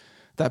like,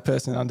 that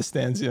person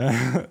understands,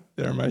 their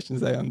emotions.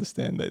 They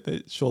understand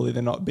that surely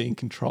they're not being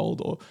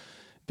controlled or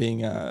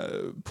being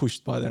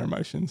pushed by their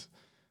emotions.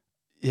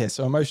 Yeah,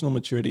 so emotional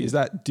maturity, is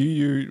that, do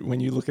you,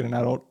 when you look at an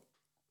adult,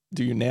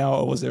 do you now,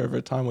 or was there ever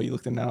a time where you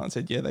looked at an adult and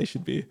said, yeah, they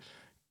should be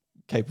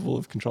capable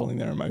of controlling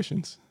their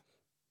emotions?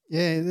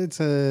 Yeah,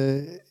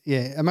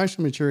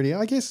 emotional maturity.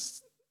 I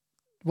guess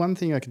one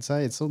thing I could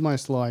say, it's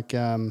almost like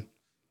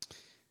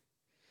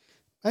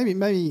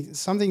maybe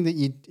something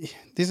that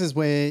this is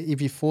where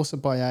if you force it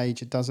by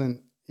age,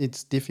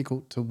 it's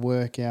difficult to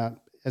work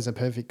out as a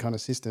perfect kind of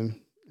system.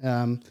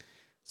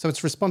 So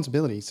it's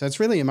responsibility. So it's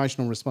really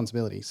emotional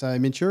responsibility. So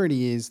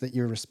maturity is that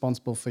you're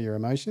responsible for your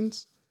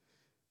emotions.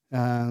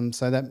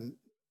 So that.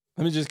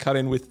 Let me just cut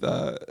in with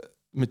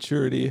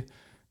maturity.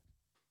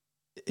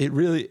 It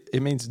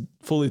means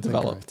fully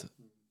developed.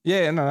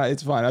 Yeah, no,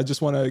 it's fine. I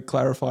just want to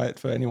clarify it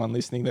for anyone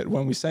listening that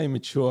when we say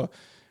mature,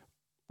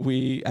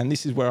 and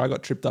this is where I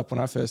got tripped up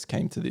when I first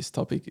came to this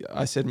topic.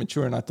 I said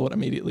mature and I thought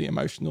immediately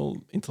emotional,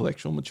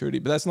 intellectual maturity,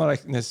 but that's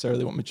not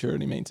necessarily what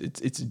maturity means.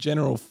 It's a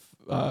general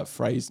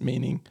phrase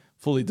meaning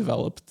fully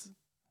developed.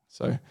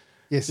 So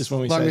yes, just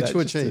when we like say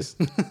mature that, cheese.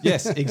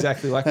 Yes,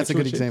 exactly. Like that's a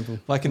good example.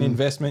 Like an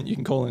investment, you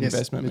can call an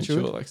investment matured.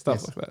 mature, like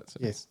stuff like that. So.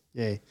 Yes,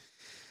 yeah.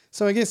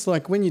 So I guess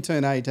like when you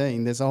turn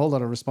 18, there's a whole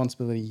lot of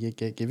responsibility you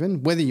get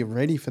given. Whether you're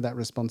ready for that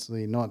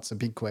responsibility or not, it's a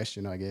big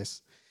question, I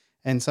guess.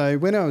 And so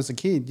when I was a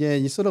kid,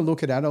 you sort of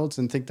look at adults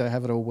and think they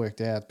have it all worked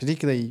out,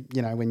 particularly,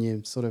 when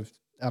you sort of,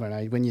 I don't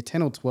know, when you're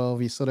 10 or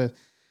 12, you're sort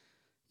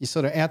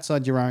of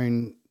outside your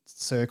own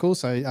circle.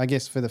 So I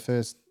guess for the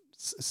first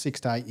 6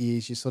 to 8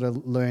 years, you're sort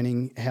of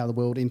learning how the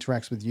world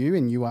interacts with you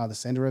and you are the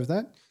center of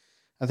that.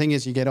 I think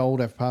as you get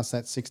older, past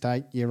that 6 to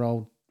 8 year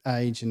old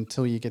age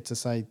until you get to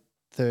say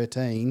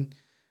 13,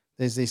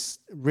 there's this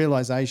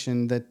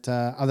realization that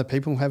other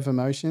people have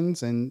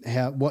emotions and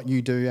what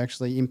you do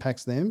actually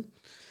impacts them.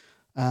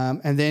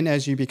 And then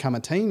as you become a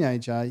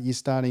teenager, you're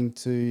starting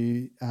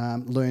to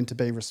learn to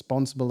be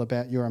responsible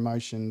about your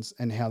emotions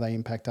and how they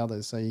impact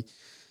others. So, you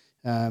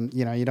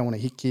don't want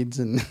to hit kids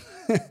and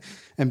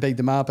and beat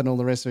them up and all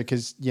the rest of it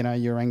because,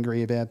 you're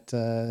angry about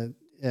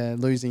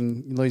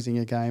losing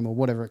a game or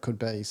whatever it could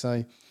be.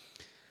 So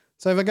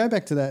if I go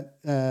back to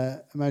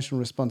that emotional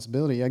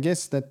responsibility, I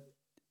guess that,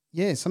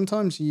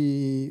 sometimes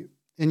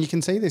and you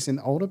can see this in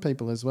older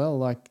people as well,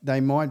 like they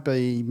might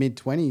be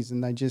mid-20s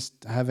and they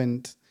just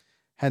haven't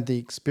had the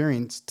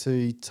experience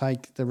to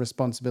take the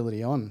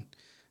responsibility on.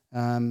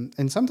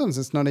 And sometimes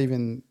it's not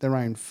even their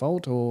own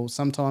fault, or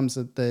sometimes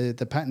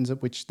the patterns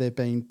at which they're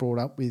being brought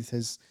up with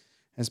has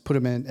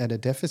put them at a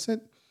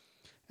deficit.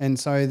 And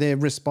so they're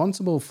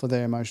responsible for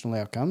their emotional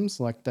outcomes.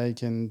 Like they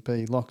can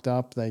be locked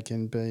up, they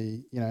can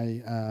be,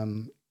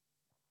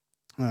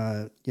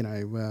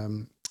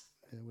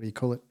 what do you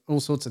call it? All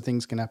sorts of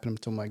things can happen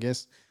to them, I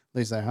guess.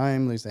 Lose their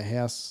home, lose their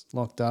house,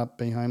 locked up,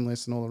 be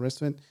homeless and all the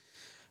rest of it.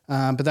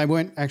 But they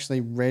weren't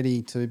actually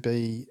ready to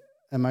be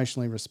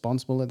emotionally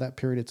responsible at that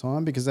period of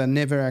time because they're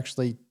never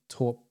actually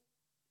taught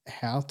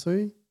how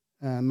to.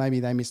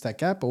 Maybe they missed that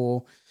gap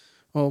or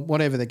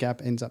whatever the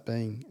gap ends up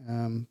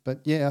being.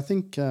 But I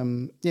think,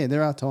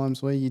 there are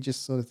times where you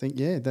just sort of think,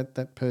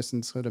 that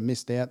person sort of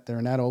missed out. They're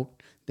an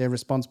adult. They're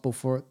responsible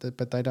for it,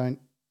 but they don't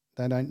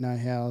know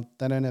how,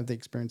 they don't have the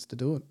experience to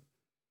do it.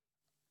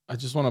 I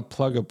just want to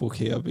plug a book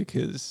here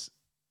because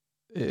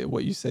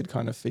what you said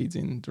kind of feeds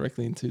in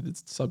directly into the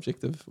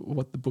subject of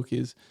what the book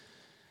is.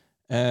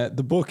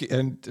 The book,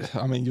 and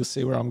I mean, you'll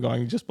see where I'm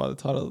going just by the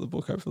title of the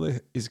book, hopefully,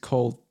 is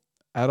called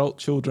Adult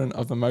Children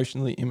of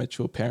Emotionally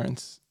Immature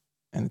Parents,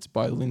 and it's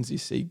by Lindsay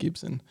C.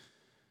 Gibson.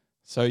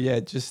 So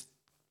just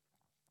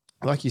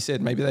like you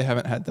said, maybe they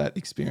haven't had that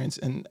experience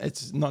and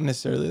it's not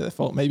necessarily their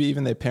fault. Maybe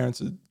even their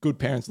parents are good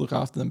parents, look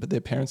after them, but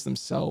their parents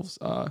themselves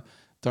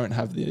don't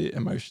have the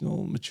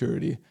emotional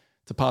maturity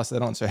to pass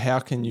that on. So how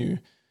can you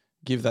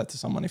give that to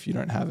someone if you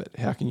don't have it?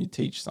 How can you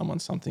teach someone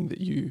something that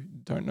you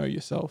don't know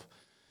yourself?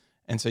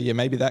 And so, yeah,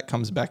 maybe that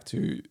comes back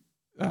to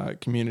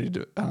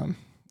community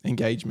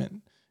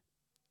engagement,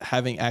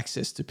 having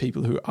access to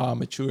people who are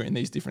mature in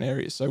these different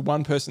areas. So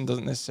one person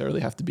doesn't necessarily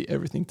have to be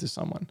everything to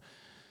someone.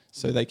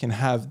 So they can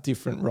have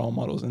different role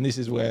models. And this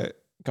is where,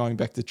 going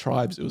back to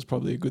tribes, it was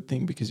probably a good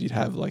thing, because you'd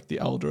have like the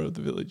elder of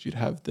the village, you'd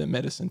have the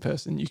medicine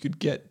person, you could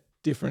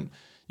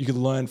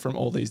learn from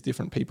all these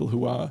different people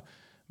who are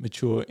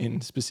mature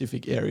in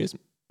specific areas.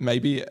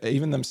 Maybe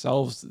even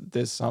themselves,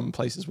 there's some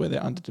places where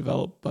they're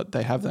underdeveloped, but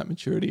they have that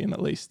maturity in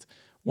at least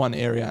one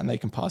area, and they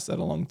can pass that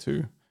along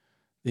to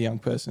the young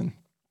person.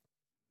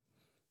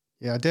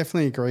 Yeah, I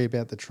definitely agree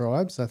about the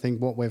tribes. I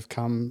think what we've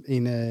come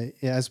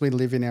as we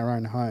live in our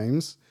own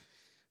homes,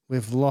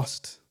 we've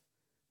lost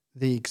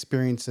the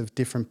experience of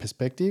different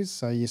perspectives.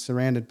 So you're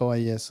surrounded by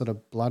your sort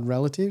of blood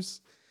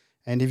relatives.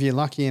 And if you're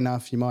lucky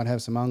enough, you might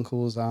have some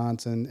uncles,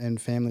 aunts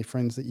and family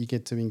friends that you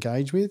get to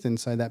engage with. And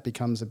so that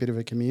becomes a bit of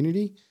a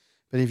community.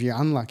 But if you're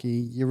unlucky,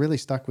 you're really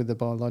stuck with the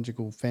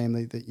biological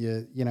family that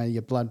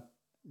your blood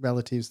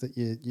relatives that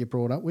you're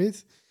brought up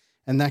with.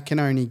 And that can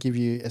only give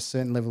you a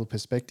certain level of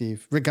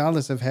perspective,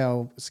 regardless of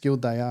how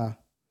skilled they are.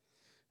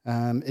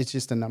 It's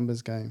just a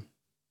numbers game.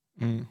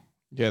 Mm.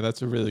 Yeah,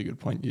 that's a really good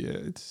point. Yeah,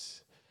 you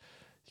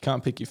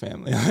can't pick your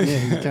family. Yeah,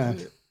 you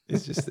can't.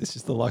 It's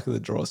just the luck of the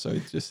draw. So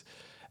it's just,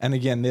 and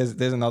again, there's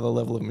another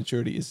level of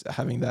maturity, is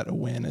having that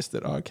awareness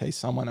that, okay,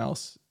 someone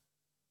else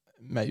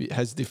maybe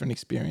has different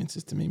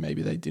experiences to me.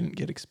 Maybe they didn't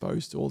get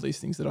exposed to all these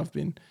things that I've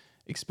been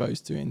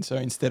exposed to. And so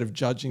instead of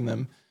judging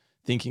them,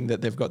 thinking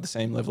that they've got the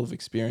same level of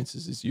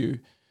experiences as you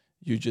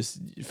just,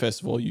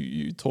 first of all,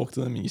 you talk to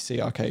them and you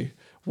see, okay,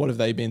 what have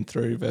they been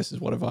through versus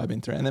what have I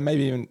been through? And then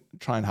maybe even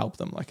try and help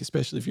them. Like,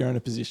 especially if you're in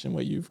a position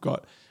where you've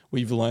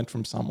learned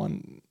from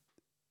someone,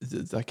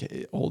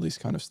 like all this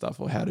kind of stuff,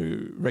 or how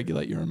to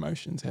regulate your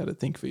emotions, how to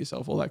think for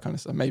yourself, all that kind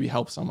of stuff. Maybe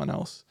help someone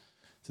else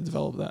to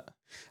develop that.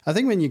 I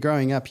think when you're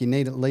growing up, you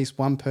need at least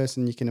one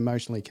person you can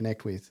emotionally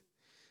connect with.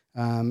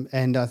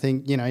 And I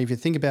think, if you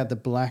think about the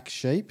black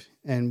sheep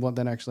and what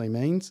that actually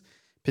means,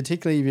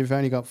 particularly if you've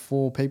only got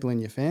 4 people in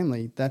your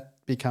family, that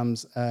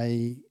becomes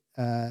a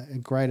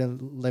greater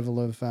level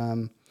of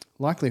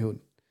likelihood.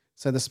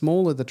 So the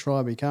smaller the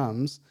tribe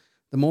becomes,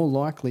 the more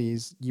likely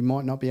is you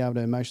might not be able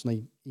to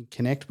emotionally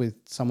connect with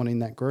someone in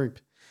that group.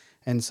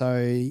 And so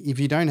if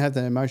you don't have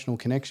that emotional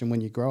connection when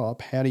you grow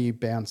up, how do you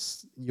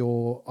bounce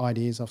your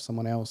ideas off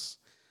someone else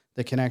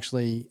that can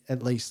actually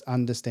at least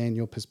understand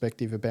your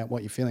perspective about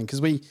what you're feeling?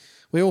 Because we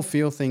all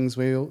feel things.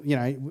 We all,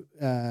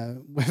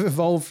 we've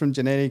evolved from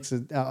genetics,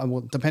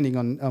 well, depending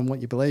on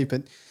what you believe.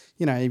 But,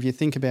 if you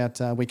think about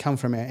we come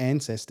from our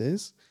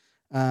ancestors,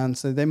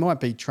 so there might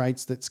be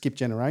traits that skip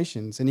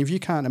generations. And if you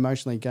can't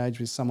emotionally engage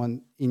with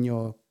someone in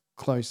your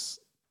close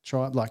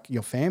tribe, like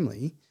your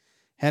family,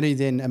 how do you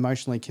then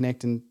emotionally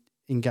connect and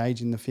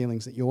engage in the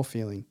feelings that you're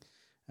feeling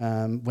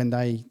when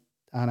they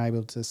aren't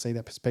able to see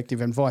that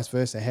perspective, and vice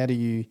versa? How do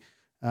you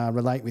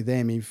relate with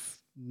them if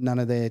none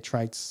of their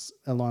traits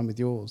align with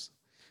yours?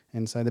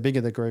 And so the bigger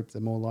the group,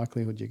 the more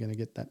likelihood you're going to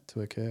get that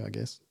to occur, I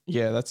guess.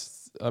 Yeah,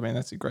 that's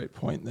a great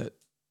point, that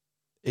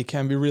it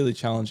can be really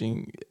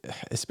challenging,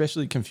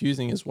 especially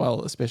confusing as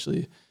well,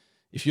 especially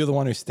if you're the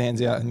one who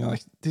stands out and you're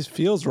like, this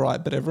feels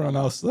right, but everyone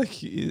else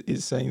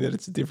is saying that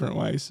it's a different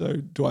way. So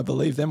do I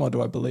believe them, or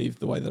do I believe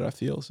the way that I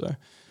feel? So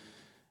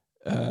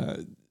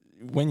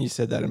when you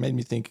said that, it made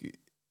me think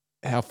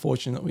how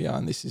fortunate we are.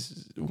 And this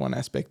is one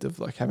aspect of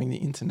like having the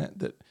internet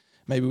that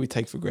maybe we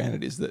take for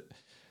granted, is that,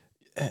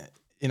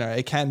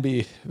 it can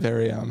be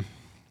very,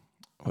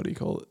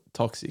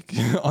 toxic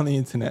on the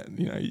internet.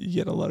 You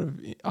get a lot of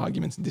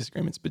arguments and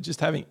disagreements, but just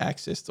having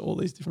access to all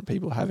these different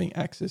people, having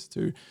access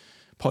to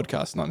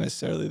podcasts, not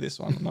necessarily this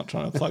one, I'm not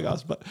trying to plug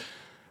us, but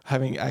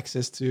having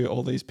access to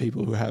all these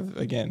people who have,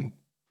 again,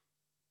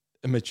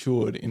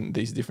 matured in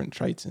these different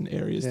traits and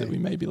areas that we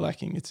may be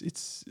lacking.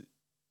 It's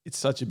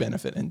such a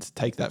benefit, and to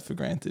take that for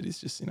granted is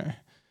just,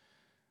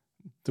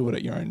 do it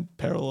at your own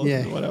peril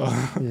or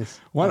whatever. Yes.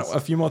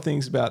 A few more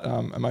things about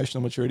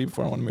emotional maturity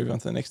before I want to move on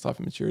to the next type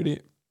of maturity.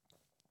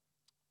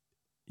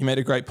 You made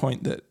a great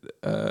point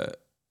that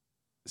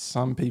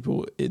some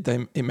people,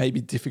 it may be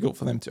difficult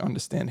for them to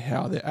understand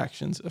how their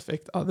actions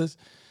affect others.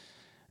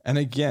 And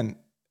again,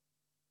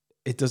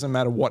 it doesn't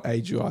matter what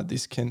age you are.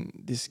 This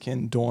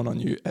can dawn on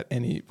you at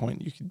any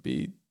point. You could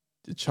be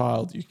a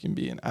child, you can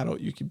be an adult,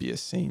 you could be a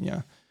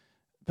senior,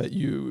 but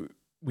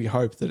we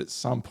hope that at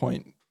some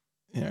point,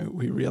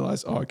 we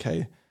realize,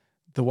 okay,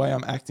 the way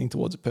I'm acting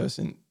towards a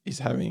person is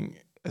having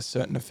a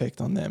certain effect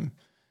on them.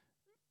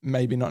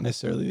 Maybe not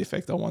necessarily the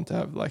effect I want to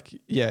have. Like,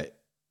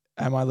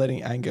 am I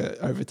letting anger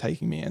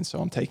overtaking me? And so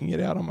I'm taking it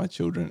out on my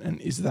children.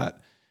 And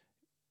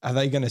are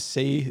they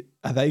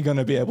going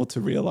to be able to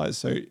realize?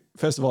 So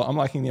first of all, I'm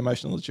lacking the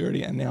emotional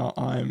maturity, and now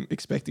I'm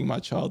expecting my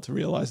child to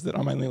realize that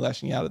I'm only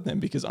lashing out at them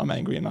because I'm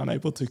angry and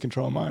unable to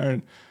control my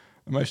own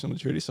emotional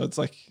maturity. So it's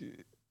like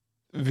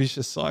a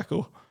vicious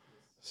cycle.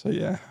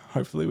 So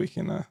hopefully we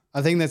can.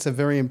 I think that's a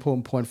very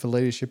important point for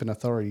leadership and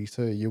authority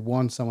too. You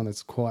want someone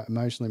that's quite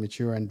emotionally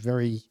mature and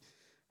very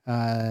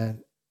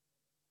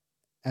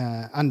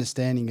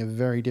understanding a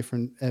very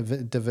different,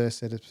 diverse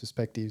set of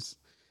perspectives.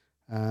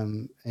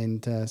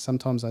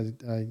 Sometimes I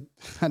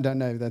don't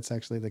know if that's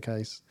actually the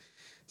case.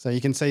 So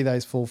you can see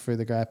those fall through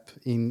the gap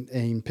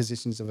in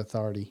positions of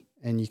authority,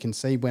 and you can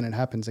see when it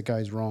happens, it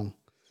goes wrong.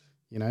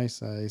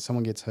 So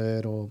someone gets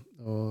hurt or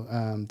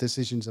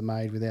decisions are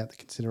made without the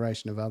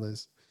consideration of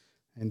others.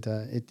 And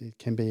it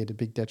can be at a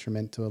big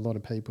detriment to a lot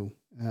of people,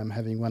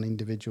 having one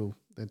individual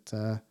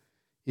that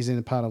is in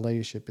a part of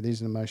leadership but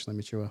isn't emotionally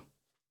mature.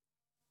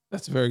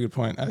 That's a very good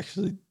point,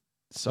 actually.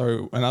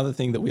 So another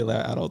thing that we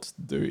allow adults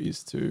to do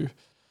is to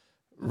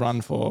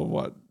run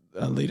for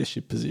a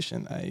leadership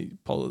position, a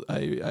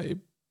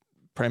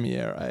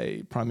premier,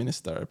 a prime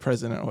minister, a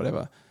president, or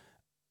whatever.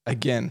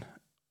 Again,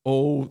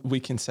 all we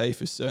can say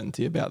for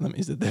certainty about them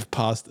is that they've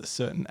passed a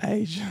certain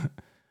age.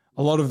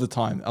 A lot of the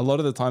time,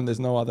 there's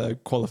no other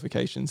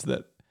qualifications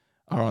that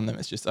are on them.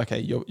 It's just, okay,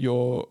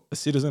 you're a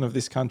citizen of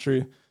this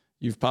country.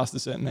 You've passed a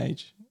certain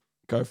age.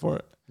 Go for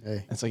it. Yeah.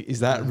 And it's like, is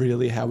that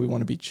really how we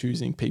want to be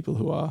choosing people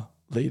who are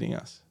leading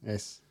us?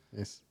 Yes.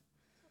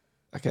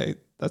 Okay,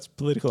 that's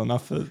political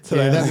enough for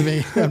today.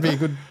 Yeah, that'd be a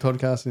good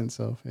podcast in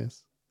itself.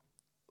 Yes.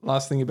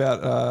 Last thing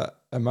about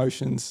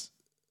emotions,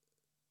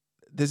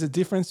 there's a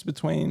difference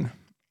between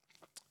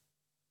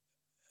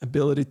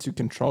ability to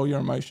control your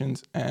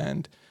emotions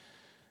and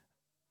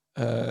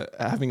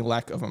having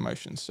lack of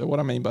emotions. So what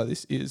I mean by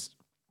this is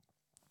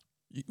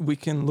we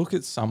can look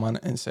at someone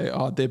and say,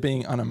 oh, they're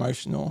being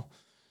unemotional.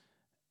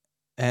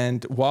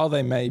 And while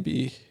they may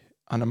be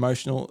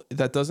unemotional,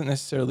 that doesn't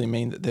necessarily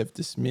mean that they've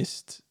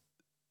dismissed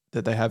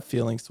that they have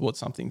feelings towards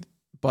something,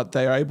 but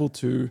they are able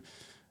to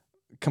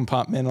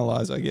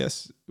compartmentalize, I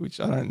guess, which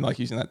I don't like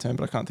using that term,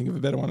 but I can't think of a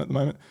better one at the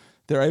moment.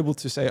 They're able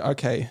to say,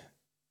 okay,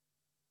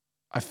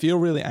 I feel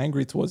really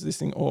angry towards this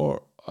thing,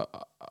 or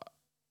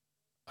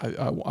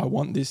I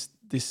want this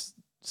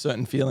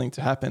certain feeling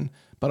to happen,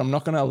 but I'm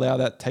not going to allow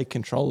that take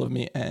control of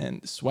me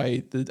and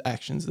sway the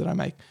actions that I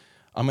make.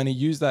 I'm going to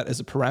use that as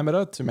a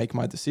parameter to make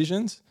my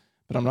decisions,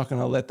 but I'm not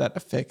going to let that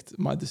affect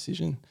my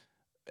decision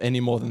any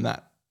more than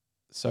that.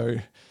 So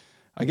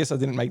I guess I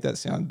didn't make that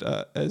sound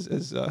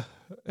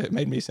it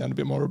made me sound a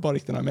bit more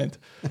robotic than I meant.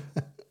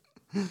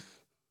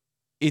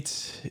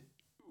 It's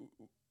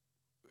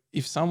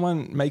if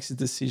someone makes a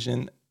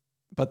decision,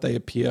 but they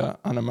appear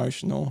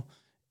unemotional,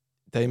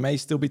 they may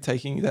still be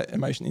taking that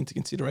emotion into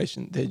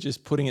consideration. They're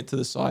just putting it to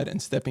the side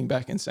and stepping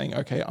back and saying,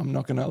 okay, I'm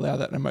not going to allow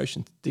that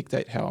emotion to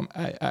dictate how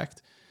I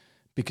act,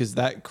 because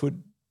that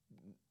could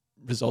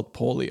result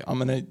poorly. I'm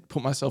going to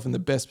put myself in the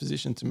best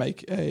position to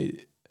make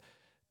a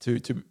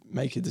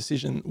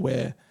decision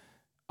where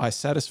I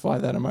satisfy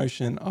that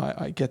emotion,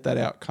 I get that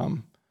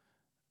outcome.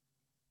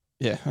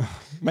 Yeah,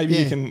 maybe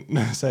you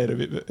can say it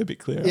a bit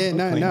clearer. Yeah,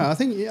 no. I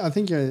think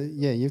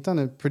you've done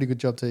a pretty good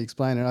job to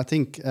explain it. I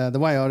think the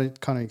way I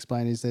would kind of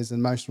explain it is there's an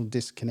emotional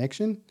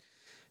disconnection,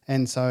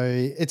 and so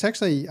it's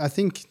actually, I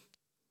think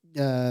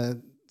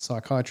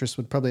psychiatrists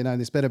would probably know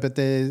this better, but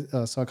they're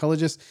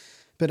psychologists.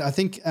 But I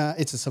think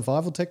it's a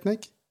survival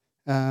technique.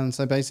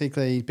 So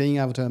basically, being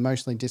able to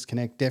emotionally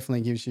disconnect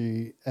definitely gives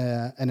you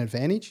an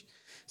advantage.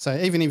 So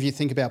even if you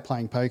think about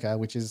playing poker,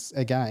 which is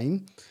a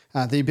game,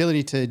 the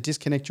ability to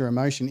disconnect your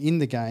emotion in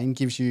the game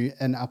gives you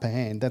an upper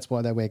hand. That's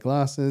why they wear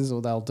glasses, or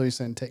they'll do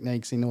certain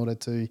techniques in order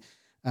to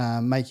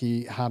make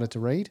you harder to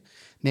read.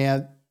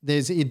 Now,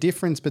 there's a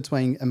difference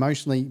between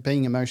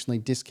being emotionally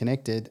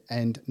disconnected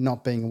and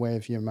not being aware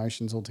of your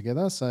emotions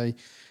altogether. So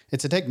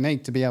it's a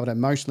technique to be able to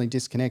emotionally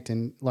disconnect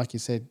and, like you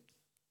said,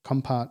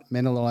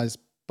 compartmentalize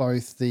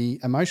both the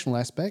emotional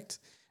aspect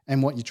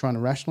and what you're trying to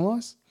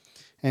rationalize.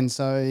 And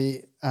so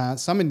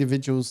some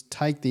individuals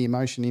take the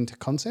emotion into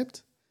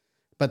concept,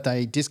 but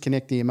they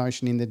disconnect the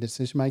emotion in the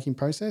decision-making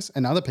process,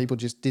 and other people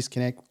just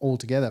disconnect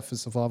altogether for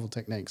survival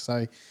techniques.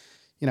 So,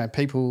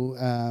 people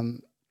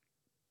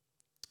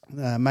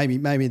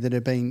maybe that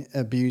have been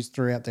abused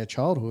throughout their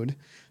childhood,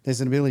 there's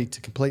an ability to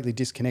completely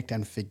disconnect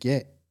and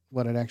forget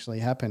what had actually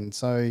happened.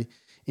 So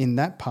in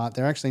that part,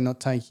 they're actually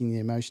not taking the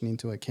emotion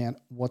into account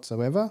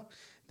whatsoever.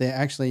 They're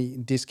actually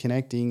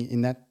disconnecting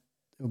in that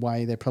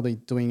way. They're probably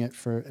doing it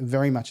for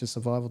very much a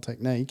survival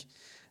technique,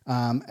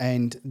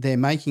 and they're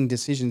making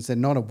decisions they're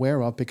not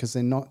aware of because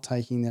they're not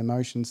taking the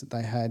emotions that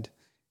they had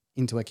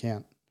into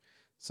account.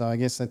 So I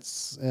guess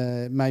that's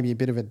maybe a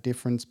bit of a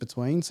difference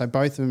between. So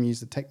both of them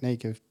use the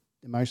technique of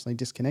emotionally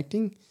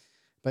disconnecting,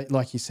 but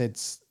like you said,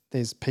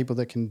 there's people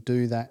that can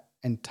do that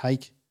and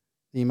take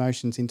the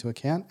emotions into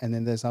account, and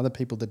then there's other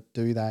people that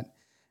do that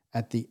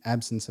at the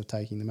absence of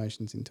taking the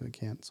emotions into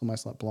account. It's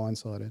almost like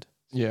blindsided.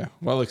 Yeah,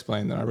 well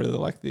explained. I really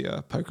like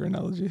the poker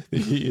analogy that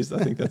you used. I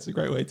think that's a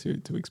great way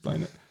to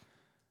explain it.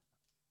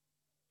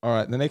 All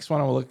right, the next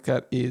one I'll look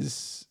at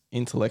is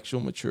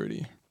intellectual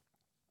maturity.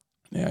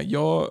 Now,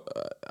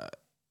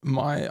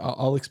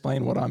 I'll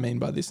explain what I mean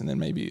by this, and then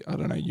maybe, I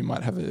don't know, you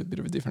might have a bit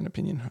of a different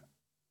opinion.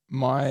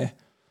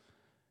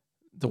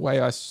 The way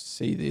I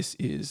see this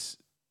is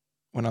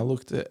when I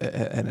look at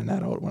an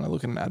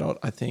adult,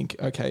 I think,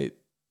 okay,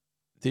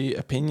 the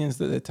opinions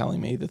that they're telling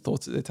me, the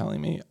thoughts that they're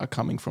telling me are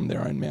coming from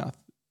their own mouth.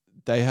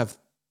 They have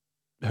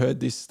heard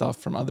this stuff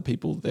from other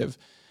people. They've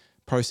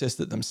processed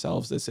it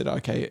themselves. They said,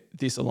 okay,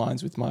 this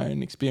aligns with my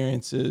own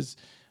experiences.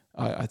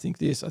 I think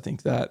this, I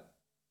think that.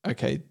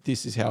 Okay,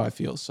 this is how I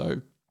feel.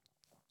 So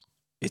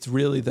it's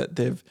really that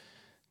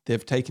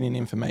they've taken in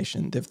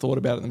information, they've thought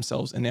about it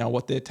themselves, and now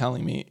what they're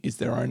telling me is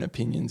their own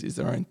opinions, is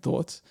their own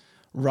thoughts,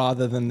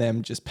 rather than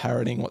them just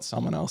parroting what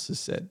someone else has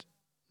said.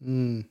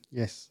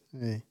 Yes.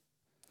 Yeah.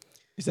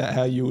 Is that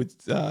how you would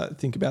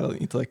think about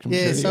intellectual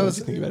Yeah, maturity, so or do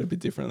you think about it a bit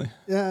differently?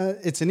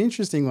 it's an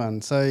interesting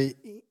one. So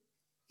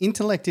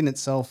intellect in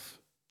itself,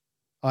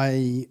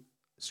 I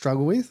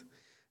struggle with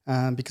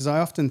because I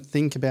often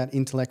think about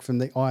intellect from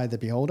the eye of the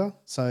beholder.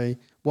 So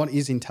what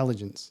is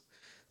intelligence?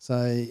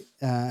 So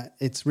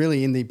it's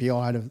really in the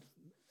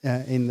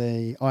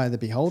eye of the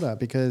beholder,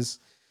 because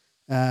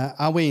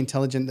are we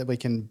intelligent that we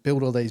can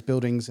build all these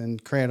buildings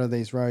and create all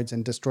these roads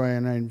and destroy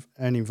our own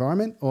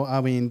environment? Or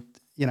are we,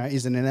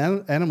 is an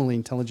animal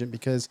intelligent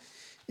because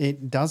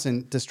it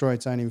doesn't destroy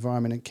its own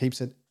environment, it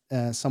keeps it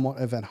somewhat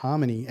of at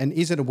harmony? And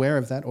is it aware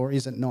of that, or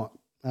is it not?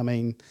 I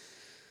mean,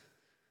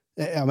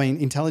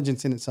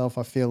 intelligence in itself,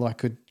 I feel like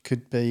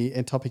could be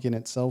a topic in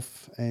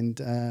itself, and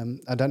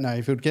I don't know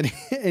if it would get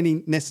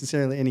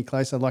necessarily any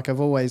closer. Like, I've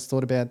always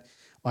thought about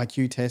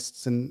IQ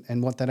tests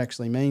and what that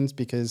actually means,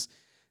 because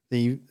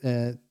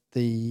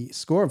the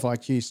score of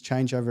IQs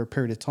change over a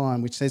period of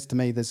time, which says to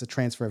me there's a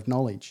transfer of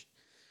knowledge.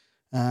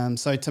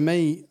 So to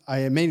me, I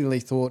immediately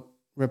thought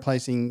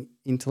replacing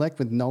intellect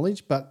with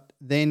knowledge, but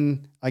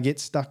then I get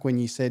stuck when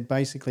you said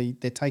basically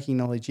they're taking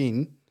knowledge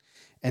in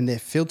and they're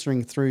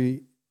filtering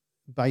through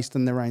based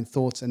on their own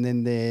thoughts, and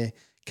then they're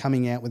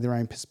coming out with their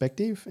own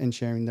perspective and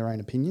sharing their own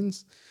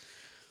opinions.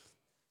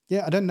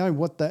 Yeah, I don't know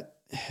what that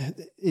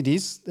 – it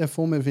is a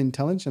form of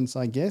intelligence,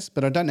 I guess,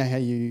 but I don't know how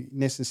you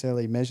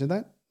necessarily measure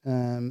that.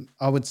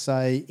 I would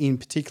say in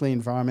particular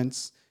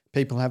environments,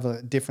 people have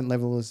a different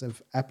levels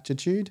of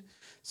aptitude.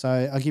 So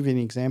I'll give you an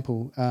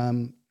example.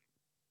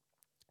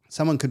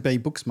 Someone could be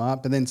book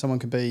smart, but then someone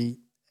could be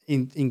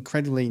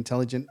incredibly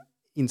intelligent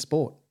in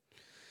sport.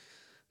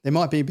 There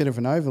might be a bit of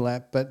an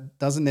overlap, but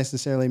doesn't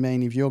necessarily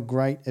mean if you're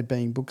great at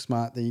being book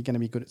smart that you're going to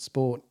be good at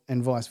sport,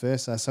 and vice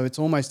versa. So it's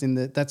almost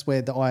that's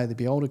where the eye of the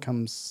beholder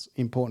comes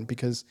important,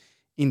 because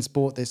in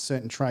sport there's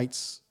certain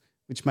traits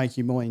which make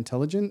you more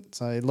intelligent.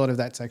 So a lot of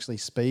that's actually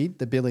speed,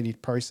 the ability to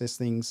process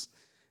things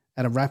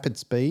at a rapid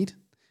speed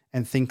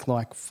and think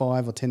like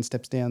 5 or 10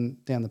 steps down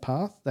the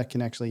path. That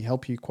can actually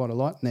help you quite a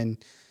lot. And then,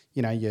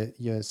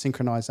 your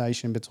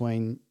synchronization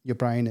between your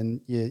brain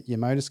and your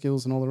motor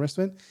skills and all the rest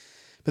of it.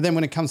 But then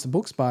when it comes to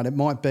book smart, it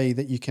might be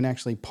that you can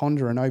actually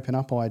ponder and open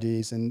up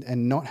ideas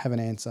and not have an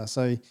answer.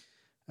 So,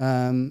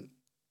 I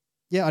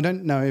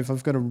don't know if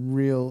I've got a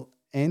real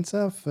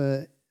answer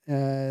for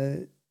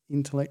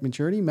intellect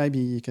maturity. Maybe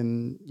you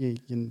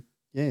can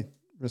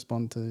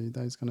respond to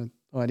those kind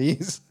of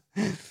ideas.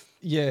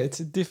 Yeah,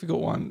 it's a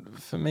difficult one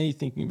for me,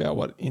 thinking about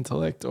what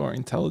intellect or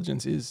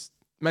intelligence is.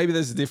 Maybe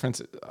there's a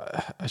difference.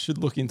 I should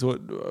look into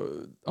it.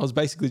 I was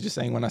basically just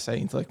saying, when I say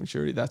intellect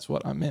maturity, that's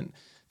what I meant.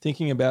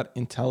 Thinking about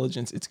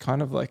intelligence, it's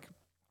kind of like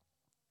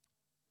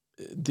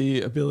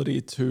the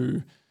ability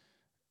to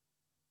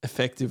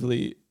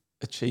effectively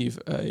achieve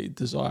a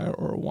desire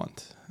or a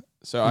want.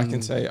 So I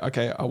can say,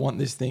 okay, I want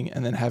this thing,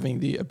 and then having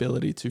the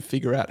ability to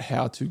figure out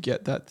how to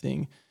get that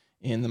thing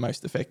in the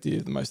most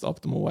effective, the most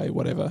optimal way,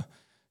 whatever.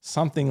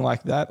 Something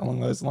like that along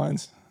those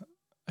lines.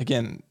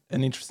 Again,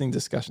 an interesting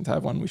discussion to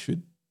have, one we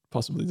should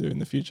possibly do in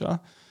the future.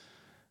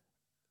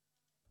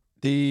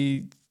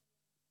 The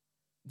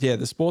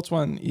sports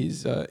one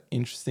is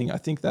interesting. I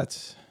think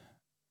that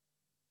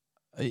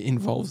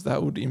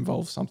would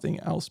involve something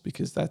else,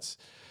 because that's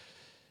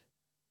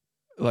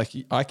like,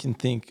 I can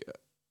think,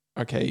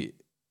 okay,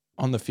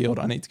 on the field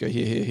I need to go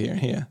here, here, here, and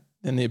here.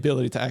 Then the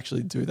ability to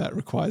actually do that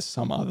requires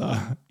some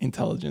other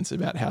intelligence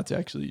about how to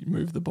actually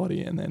move the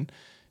body, and then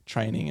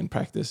training and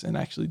practice and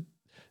actually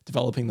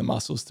developing the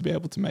muscles to be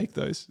able to make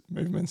those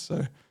movements.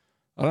 So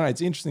I don't know. It's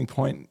an interesting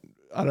point.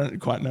 I don't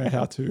quite know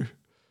how to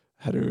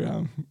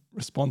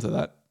respond to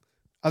that.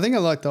 I think I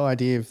like the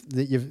idea of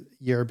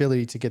your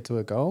ability to get to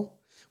a goal.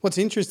 What's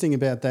interesting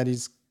about that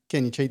is,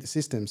 can you cheat the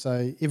system?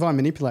 So if I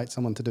manipulate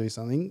someone to do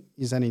something,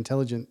 is that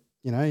intelligent?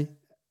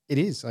 It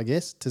is, I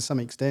guess, to some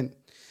extent.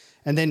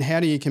 And then how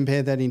do you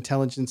compare that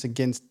intelligence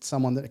against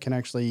someone that can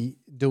actually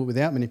do it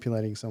without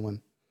manipulating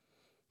someone?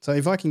 So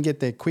if I can get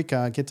there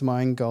quicker, get to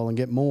my end goal and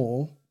get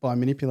more by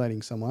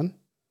manipulating someone,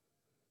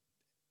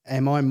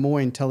 am I more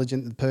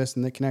intelligent than the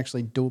person that can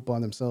actually do it by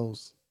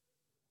themselves?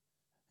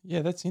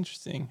 Yeah, that's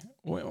interesting.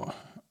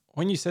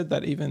 When you said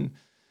that, even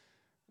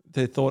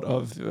the thought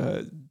of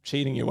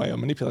cheating your way or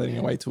manipulating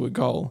your way to a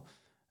goal,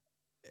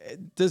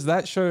 does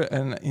that show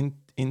an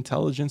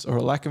intelligence or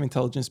a lack of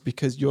intelligence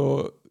because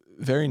you're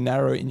very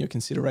narrow in your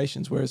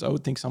considerations? Whereas I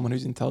would think someone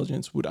whose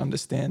intelligence would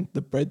understand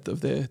the breadth of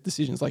their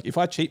decisions. Like, if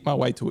I cheat my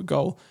way to a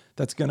goal,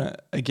 that's going to,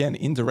 again,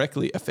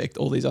 indirectly affect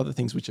all these other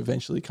things, which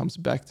eventually comes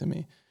back to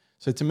me.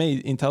 So to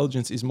me,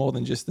 intelligence is more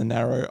than just the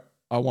narrow,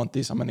 I want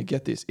this, I'm going to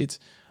get this. It's,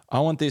 I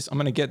want this, I'm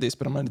going to get this,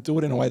 but I'm going to do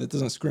it in a way that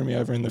doesn't screw me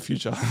over in the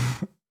future.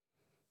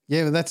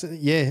 Yeah, but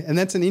and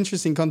that's an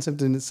interesting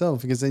concept in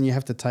itself, because then you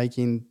have to take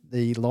in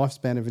the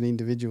lifespan of an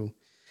individual,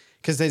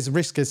 because there's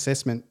risk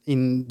assessment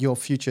in your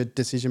future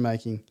decision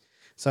making.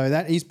 So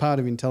that is part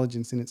of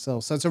intelligence in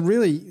itself. So it's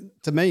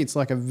to me, it's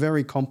like a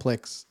very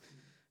complex.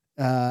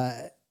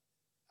 I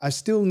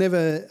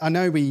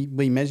know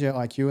we measure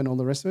IQ and all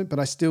the rest of it, but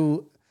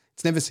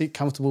it's never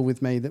comfortable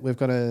with me that we've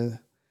got a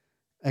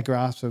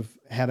grasp of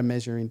how to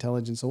measure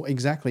intelligence or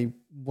exactly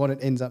what it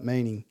ends up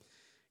meaning.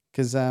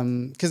 Because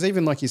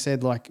even like you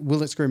said, like,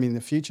 will it screw me in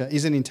the future?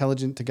 Is it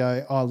intelligent to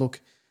go, oh, look,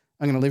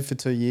 I'm going to live for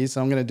 2 years,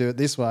 so I'm going to do it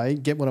this way,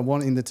 get what I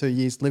want in the 2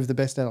 years, live the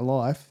best out of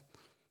life,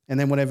 and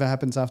then whatever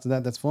happens after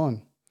that, that's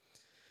fine.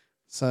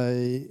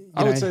 So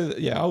I would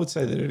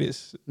say that it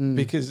is,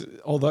 because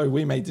although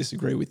we may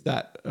disagree with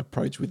that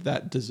approach, with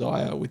that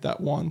desire, with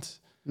that want,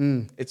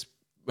 it's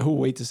who are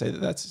we to say that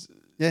that's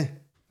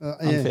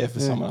unfair for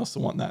someone else to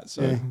want that.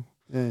 So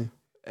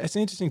it's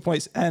an interesting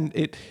point, and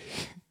it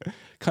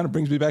kind of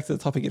brings me back to the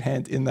topic at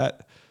hand, in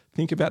that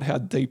think about how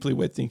deeply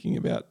we're thinking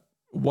about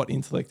what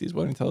intellect is,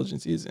 what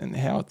intelligence is, and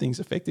how things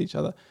affect each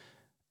other.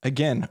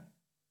 Again,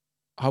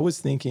 I was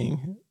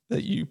thinking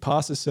that you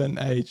pass a certain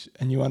age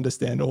and you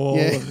understand all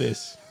of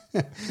this.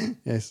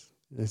 Yes.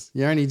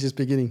 You're only just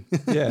beginning.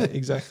 Yeah,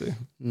 exactly.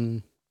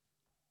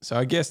 So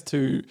I guess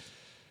to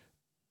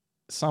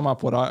sum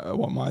up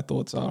what my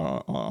thoughts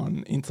are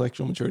on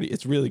intellectual maturity,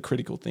 it's really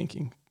critical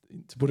thinking.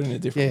 To put it in a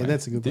different way,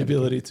 that's a good the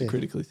ability to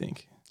critically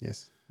think.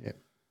 Yes. Yep.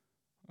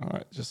 All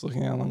right, just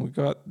looking how long we've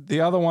got.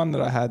 The other one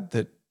that I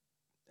had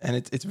and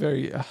it's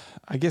very,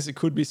 I guess it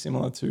could be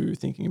similar to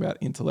thinking about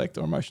intellect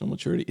or emotional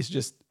maturity, is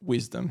just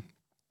wisdom.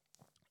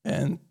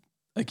 And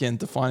again,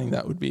 defining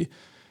that would be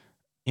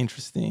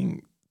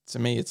interesting. To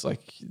me, it's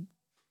like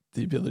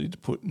the ability to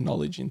put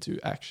knowledge into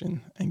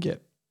action and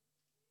get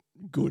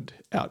good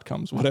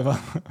outcomes, whatever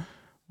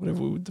we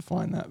would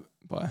define that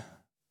by.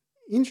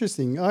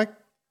 Interesting. I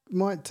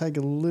might take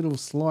a little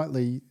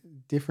slightly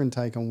different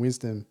take on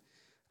wisdom.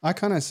 I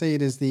kind of see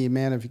it as the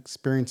amount of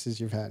experiences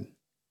you've had.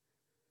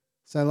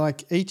 So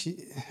like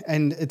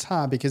and it's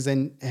hard, because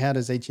then how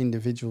does each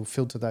individual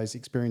filter those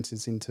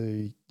experiences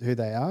into who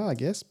they are, I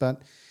guess.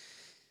 But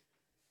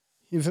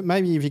if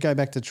you go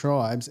back to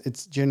tribes,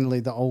 it's generally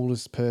the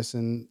oldest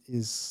person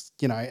is,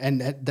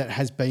 and that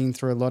has been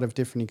through a lot of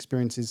different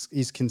experiences,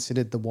 is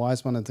considered the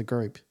wise one of the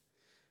group.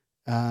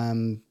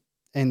 And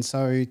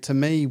so to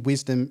me,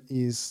 wisdom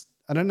is,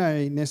 I don't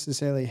know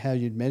necessarily how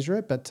you'd measure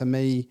it, but to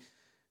me,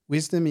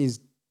 wisdom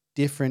is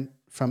different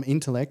from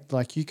intellect.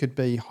 Like, you could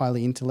be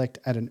highly intellect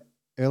at an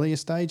earlier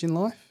stage in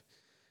life.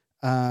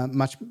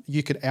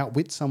 You could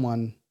outwit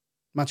someone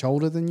much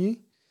older than you.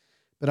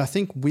 But I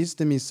think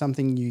wisdom is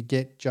something you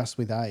get just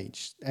with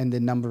age and the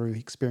number of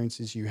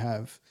experiences you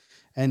have.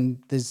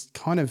 And there's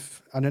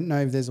I don't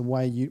know if there's a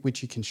way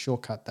which you can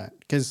shortcut that,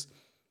 because,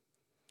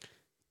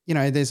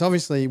 there's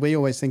obviously, we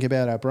always think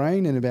about our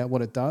brain and about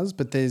what it does,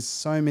 but there's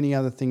so many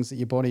other things that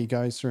your body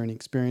goes through and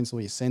experience, all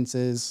your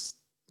senses,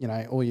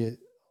 all your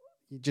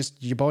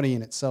body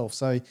in itself.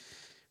 So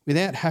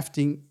without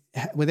having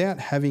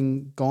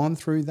gone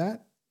through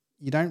that,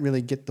 you don't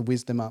really get the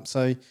wisdom up.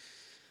 So I'm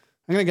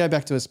going to go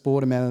back to a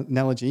sport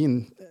analogy,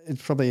 and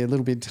it's probably a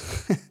little bit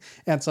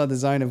outside the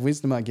zone of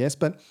wisdom, I guess.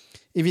 But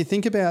if you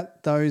think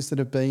about those that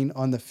have been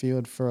on the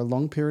field for a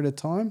long period of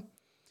time,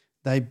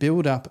 they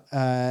build up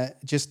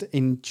just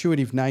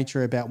intuitive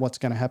nature about what's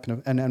going to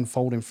happen and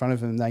unfold in front of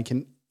them. They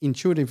can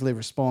intuitively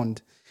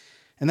respond.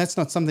 And that's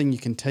not something you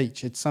can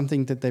teach. It's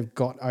something that they've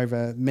got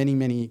over many,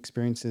 many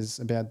experiences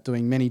about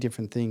doing many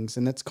different things.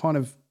 And that's kind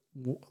of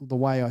the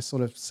way I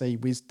sort of see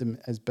wisdom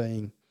as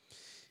being.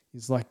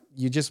 It's like,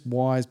 you're just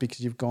wise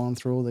because you've gone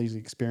through all these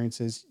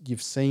experiences.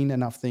 You've seen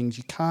enough things.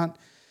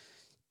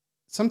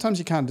 Sometimes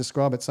you can't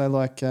describe it. So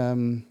like,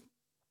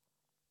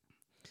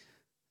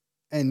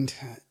 and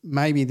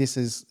maybe this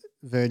is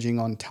verging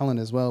on talent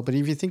as well, but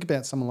if you think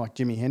about someone like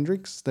Jimi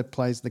Hendrix that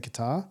plays the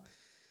guitar,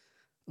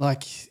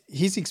 like,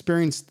 his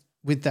experience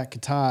with that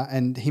guitar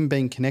and him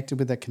being connected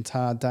with that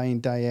guitar day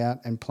in, day out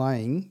and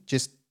playing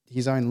just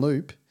his own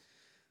loop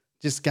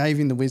just gave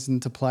him the wisdom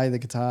to play the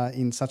guitar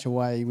in such a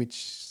way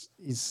which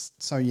is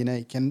so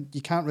unique. And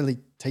you can't really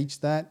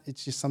teach that.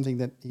 It's just something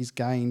that he's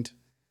gained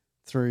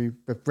through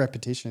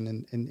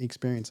repetition and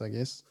experience, I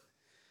guess.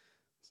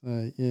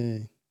 So, yeah.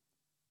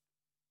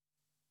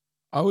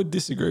 I would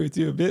disagree with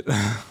you a bit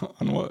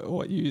on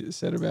what you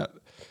said about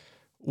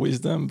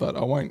wisdom, but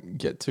I won't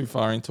get too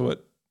far into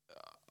it.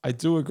 I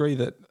do agree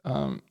that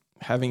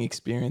having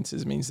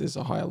experiences means there's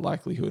a higher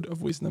likelihood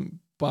of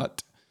wisdom,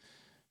 but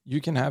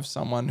you can have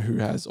someone who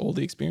has all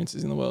the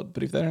experiences in the world,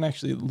 but if they don't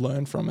actually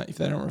learn from it, if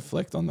they don't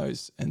reflect on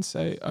those and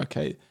say,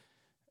 okay,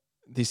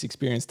 this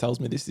experience tells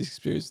me this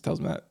experience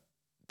tells me that,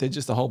 they're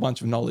just a whole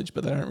bunch of knowledge,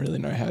 but they don't really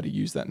know how to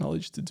use that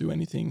knowledge to do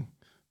anything.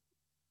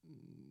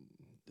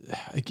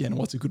 Again,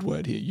 what's a good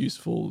word here?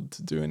 Useful,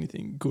 to do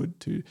anything good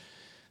to.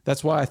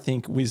 That's why I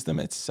think wisdom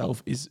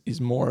itself is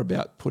more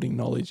about putting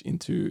knowledge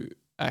into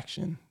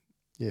action.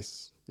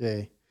 Yes.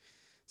 Yeah.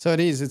 So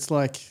it is. It's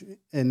like,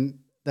 and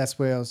that's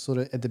where I was sort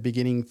of at the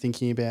beginning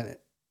thinking about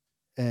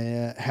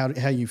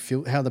how you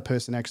feel, how the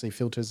person actually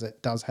filters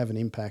it does have an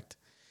impact.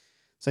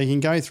 So you can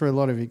go through a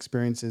lot of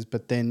experiences,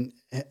 but then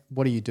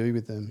what do you do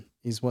with them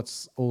is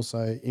what's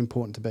also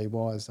important to be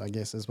wise, I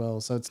guess, as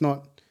well. So it's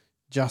not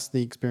just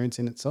the experience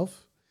in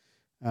itself,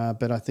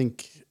 but I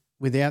think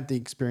without the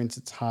experience,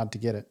 it's hard to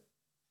get it.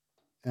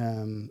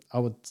 I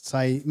would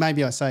say,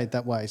 maybe I say it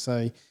that way.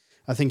 So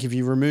I think if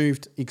you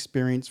removed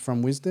experience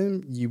from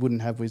wisdom, you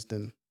wouldn't have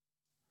wisdom.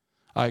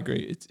 I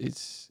agree.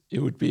 It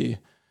would be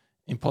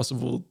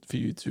impossible for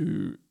you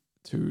to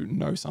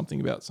know something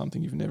about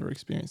something you've never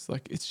experienced.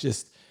 Like it's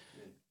just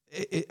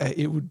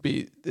it would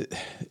be.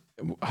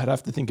 I'd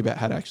have to think about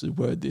how to actually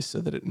word this so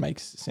that it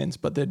makes sense.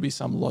 But there'd be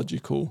some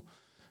logical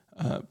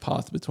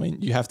path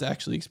between. You have to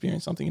actually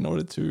experience something in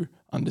order to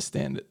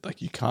understand it.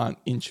 Like you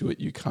can't intuit,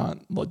 you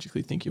can't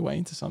logically think your way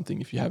into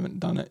something if you haven't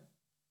done it.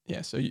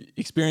 Yeah, so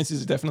experience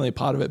is definitely a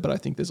part of it, but I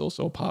think there's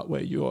also a part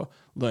where you're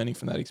learning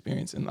from that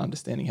experience and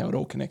understanding how it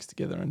all connects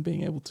together and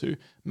being able to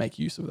make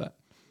use of that.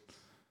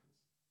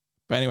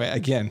 But anyway,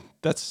 again,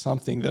 that's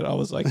something that I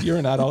was like, you're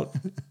an adult,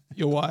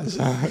 you're wise,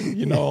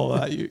 you know all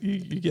that,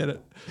 you get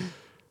it.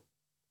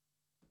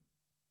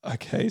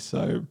 Okay,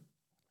 so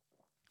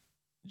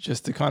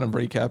just to kind of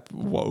recap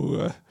what we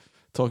were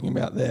talking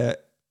about there,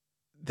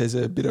 there's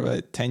a bit of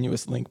a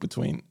tenuous link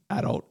between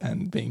adult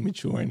and being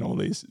mature in all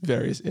these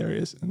various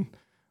areas. And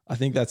I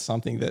think that's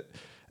something that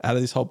out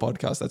of this whole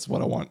podcast, that's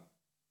what I want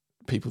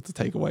people to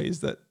take away,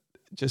 is that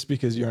just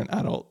because you're an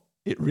adult,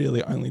 it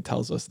really only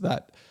tells us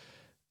that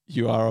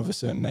you are of a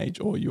certain age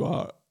or you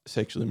are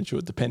sexually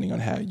mature, depending on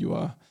how you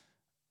are,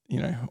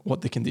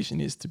 what the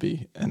condition is to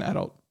be an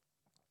adult.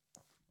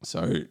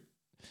 So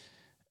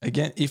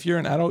again, if you're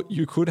an adult,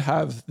 you could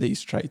have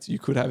these traits. You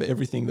could have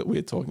everything that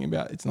we're talking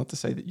about. It's not to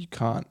say that you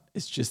can't.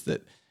 It's just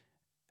that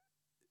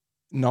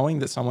knowing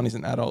that someone is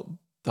an adult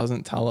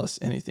doesn't tell us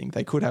anything.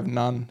 They could have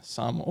none,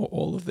 some, or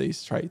all of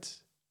these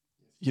traits.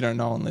 You don't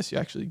know unless you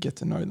actually get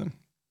to know them.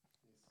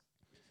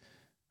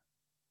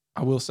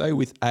 I will say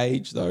with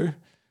age, though,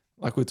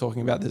 like we're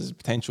talking about, there's a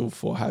potential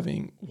for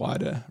having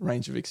wider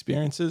range of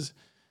experiences.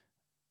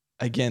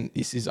 Again,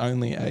 this is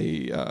only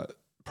a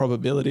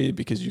probability,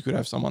 because you could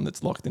have someone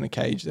that's locked in a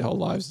cage their whole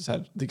lives, has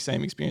had the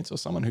same experience, or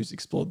someone who's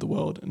explored the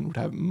world and would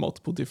have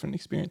multiple different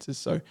experiences.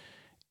 So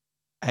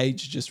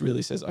age just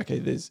really says, okay,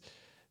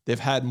 they've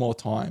had more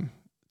time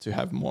to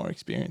have more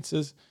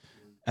experiences.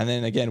 And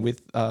then again,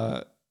 with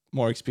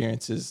more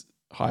experiences,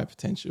 higher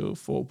potential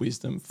for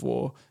wisdom,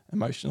 for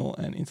emotional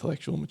and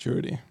intellectual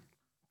maturity.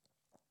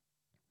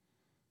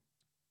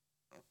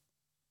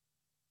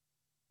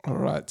 All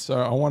right, so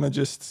I want to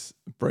just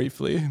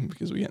briefly,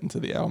 because we're getting to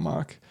the hour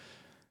mark,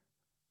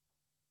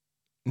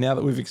 now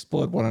that we've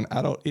explored what an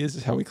adult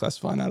is, how we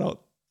classify an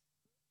adult,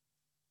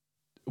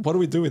 what do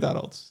we do with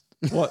adults?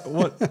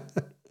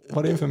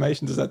 What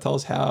information does that tell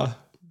us? How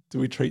do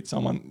we treat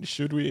someone?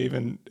 Should we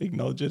even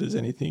acknowledge it as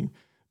anything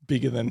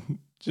bigger than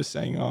just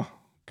saying, oh,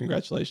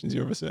 congratulations,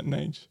 you're of a certain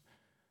age?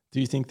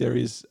 Do you think there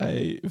is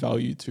a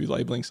value to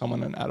labeling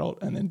someone an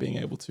adult and then being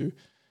able to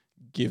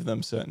give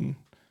them certain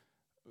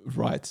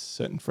rights,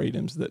 certain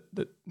freedoms that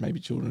maybe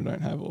children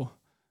don't have, or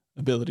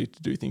ability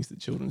to do things that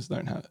children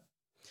don't have?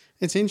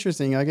 It's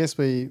interesting. I guess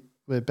we're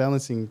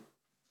balancing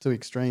two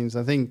extremes.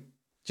 I think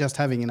just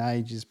having an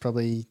age is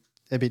probably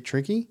a bit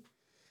tricky.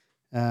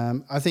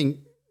 I think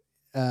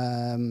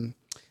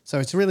so.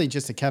 It's really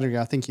just a category.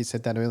 I think you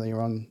said that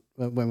earlier on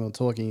when we were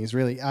talking. Is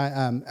really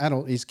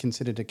adult is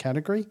considered a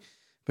category,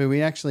 but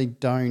we actually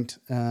don't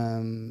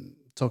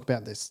talk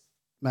about this.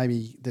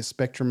 Maybe the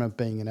spectrum of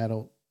being an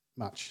adult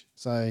much.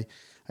 So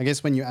I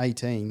guess when you're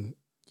 18,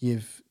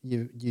 you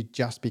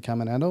just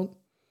become an adult,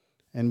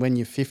 and when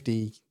you're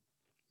 50,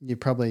 you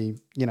probably,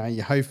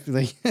 you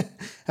hopefully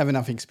have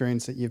enough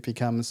experience that you've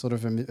become sort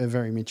of a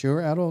very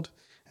mature adult.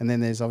 And then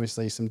there's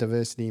obviously some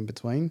diversity in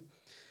between.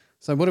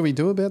 So what do we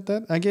do about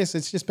that? I guess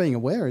it's just being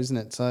aware, isn't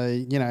it? So,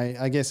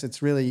 I guess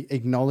it's really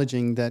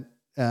acknowledging that.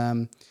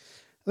 I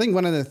think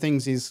one of the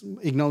things is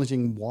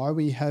acknowledging why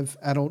we have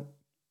adult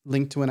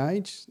linked to an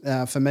age.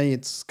 For me,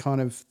 it's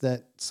kind of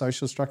that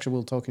social structure we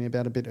were talking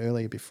about a bit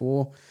earlier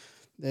before.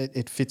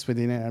 It fits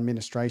within our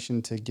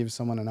administration to give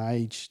someone an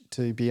age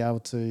to be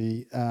able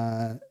to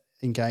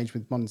engage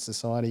with modern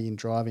society in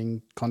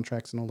driving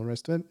contracts and all the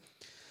rest of it.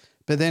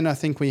 But then I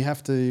think we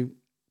have to,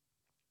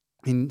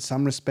 in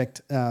some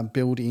respect,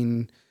 build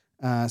in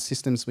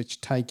systems which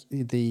take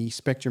the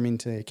spectrum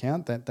into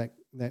account.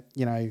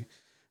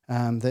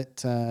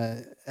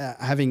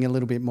 Having a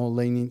little bit more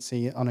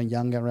leniency on a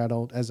younger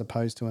adult as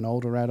opposed to an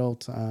older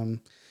adult.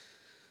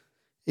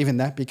 Even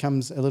that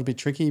becomes a little bit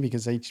tricky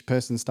because each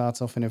person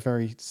starts off in a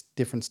very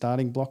different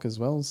starting block as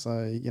well.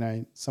 So,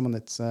 someone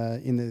that's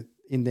in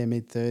their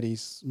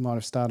mid-30s might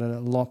have started a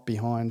lot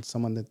behind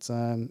someone that's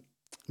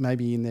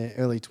maybe in their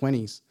early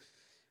 20s.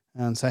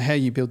 So how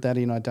you build that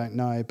in, I don't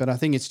know. But I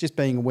think it's just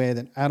being aware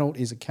that adult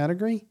is a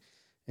category.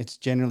 It's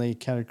generally a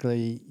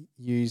category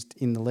used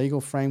in the legal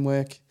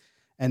framework.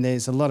 And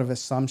there's a lot of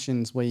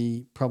assumptions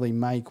we probably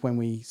make when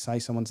we say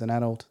someone's an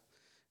adult.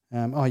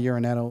 oh, you're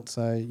an adult,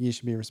 so you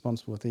should be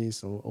responsible with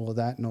this or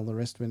that and all the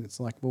rest of it. It's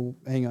like, well,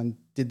 hang on,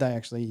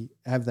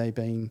 have they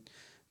been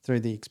through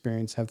the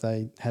experience? Have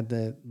they had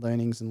the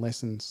learnings and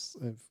lessons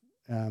of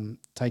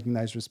taking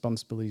those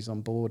responsibilities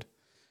on board,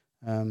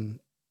 and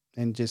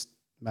just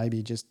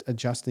maybe just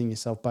adjusting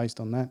yourself based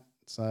on that?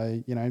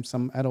 So,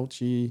 some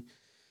adults you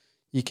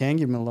can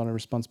give them a lot of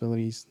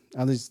responsibilities.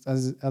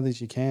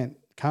 Others you can't.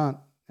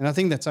 And I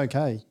think that's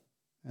okay.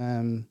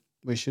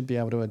 We should be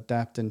able to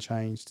adapt and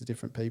change to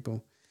different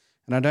people.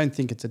 And I don't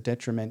think it's a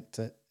detriment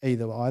to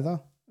either. I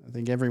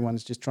think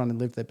everyone's just trying to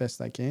live their best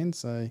they can.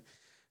 So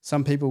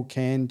some people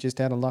can just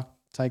out of luck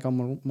take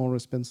on more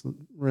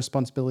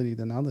responsibility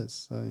than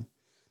others. So,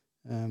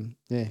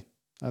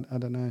 I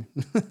don't know.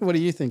 What do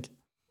you think?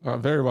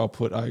 Very well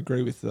put. I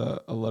agree with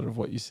a lot of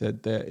what you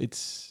said there.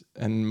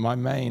 And my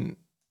main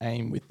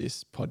aim with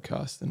this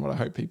podcast and what I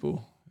hope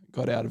people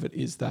got out of it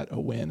is that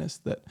awareness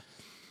that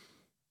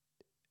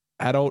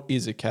adult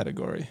is a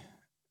category.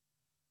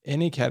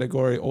 Any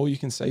category, all you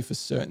can say for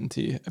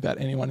certainty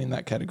about anyone in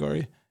that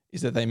category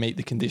is that they meet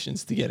the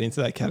conditions to get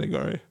into that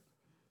category.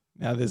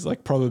 Now, there's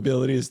like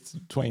probabilities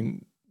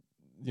between,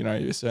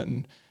 a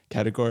certain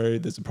category.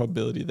 There's a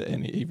probability that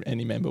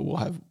any member will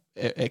have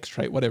X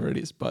trait, whatever it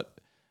is. But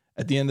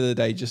at the end of the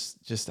day,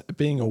 just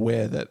being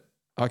aware that,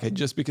 okay,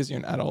 just because you're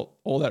an adult,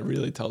 all that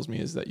really tells me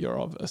is that you're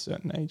of a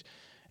certain age.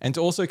 And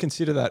to also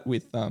consider that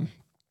with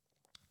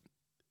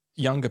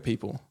younger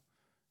people.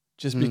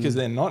 Just because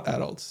they're not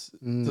adults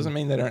doesn't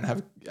mean they don't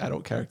have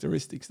adult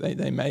characteristics.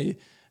 They may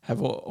have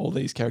all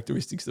these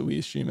characteristics that we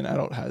assume an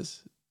adult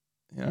has,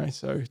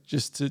 So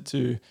just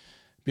to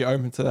be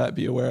open to that,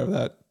 be aware of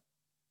that,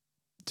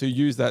 to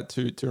use that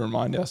to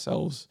remind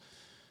ourselves,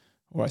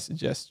 or I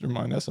suggest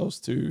remind ourselves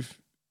to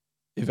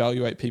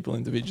evaluate people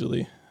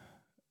individually.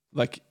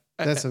 Like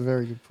that's a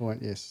very good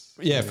point. Yes.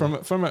 Yeah,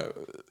 from a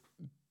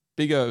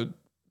bigger,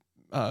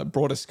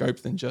 broader scope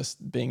than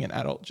just being an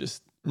adult.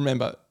 Just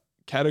remember,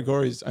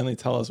 categories only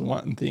tell us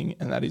one thing,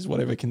 and that is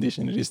whatever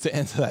condition it is to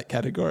enter that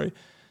category.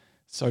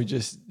 So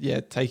just,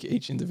 take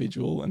each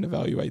individual and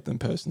evaluate them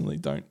personally.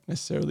 Don't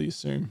necessarily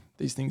assume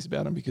these things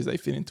about them because they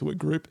fit into a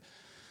group.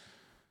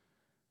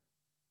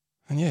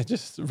 And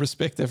just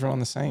respect everyone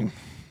the same,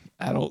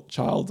 adult,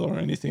 child, or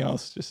anything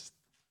else. Just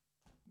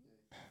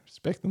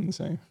respect them the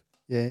same.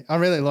 Yeah, I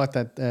really like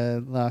that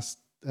last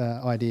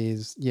idea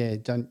is,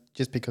 don't,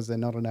 just because they're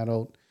not an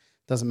adult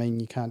doesn't mean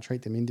you can't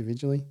treat them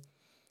individually.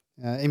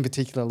 In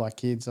particular, like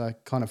kids, I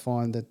kind of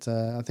find that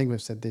I think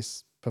we've said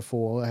this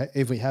before.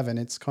 If we haven't,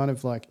 it's kind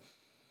of like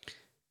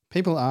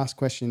people ask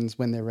questions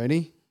when they're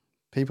ready.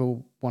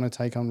 People want to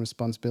take on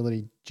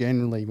responsibility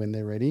generally when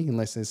they're ready,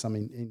 unless there's some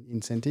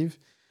incentive.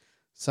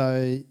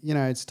 So,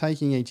 it's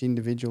taking each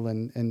individual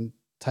and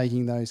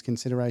taking those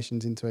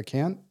considerations into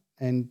account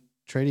and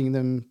treating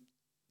them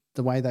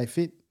the way they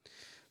fit.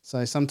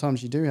 So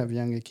sometimes you do have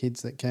younger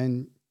kids that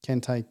can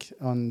take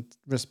on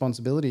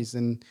responsibilities,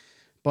 and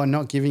by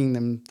not giving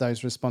them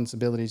those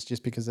responsibilities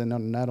just because they're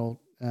not an adult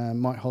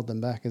might hold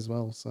them back as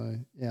well. So,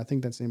 I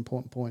think that's an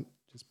important point.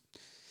 Just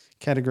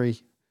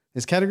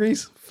there's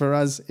categories for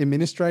us,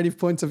 administrative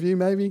points of view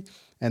maybe,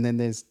 and then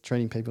there's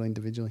treating people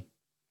individually.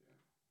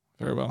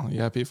 Very well. Are you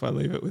happy if I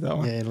leave it with that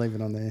one? Yeah, leave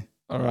it on there.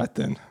 All right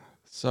then.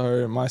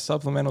 So my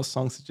supplemental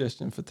song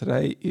suggestion for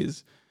today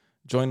is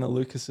Joyner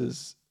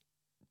Lucas's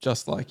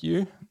Just Like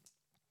You.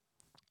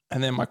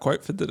 And then my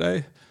quote for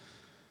today,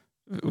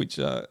 which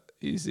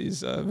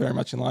is very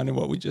much in line with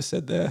what we just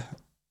said there.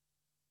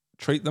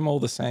 Treat them all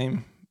the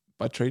same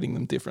by treating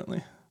them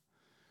differently.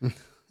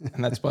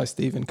 And that's by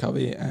Stephen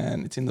Covey,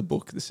 and it's in the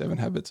book, The 7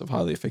 Habits of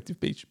Highly Effective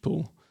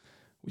People,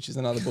 which is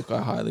another book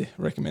I highly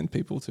recommend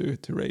people to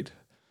read.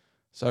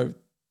 So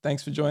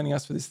thanks for joining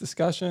us for this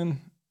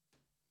discussion.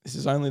 This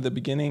is only the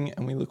beginning,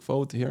 and we look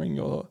forward to hearing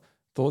your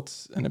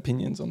thoughts and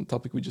opinions on the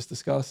topic we just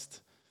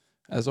discussed.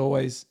 As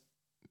always,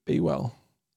 be well.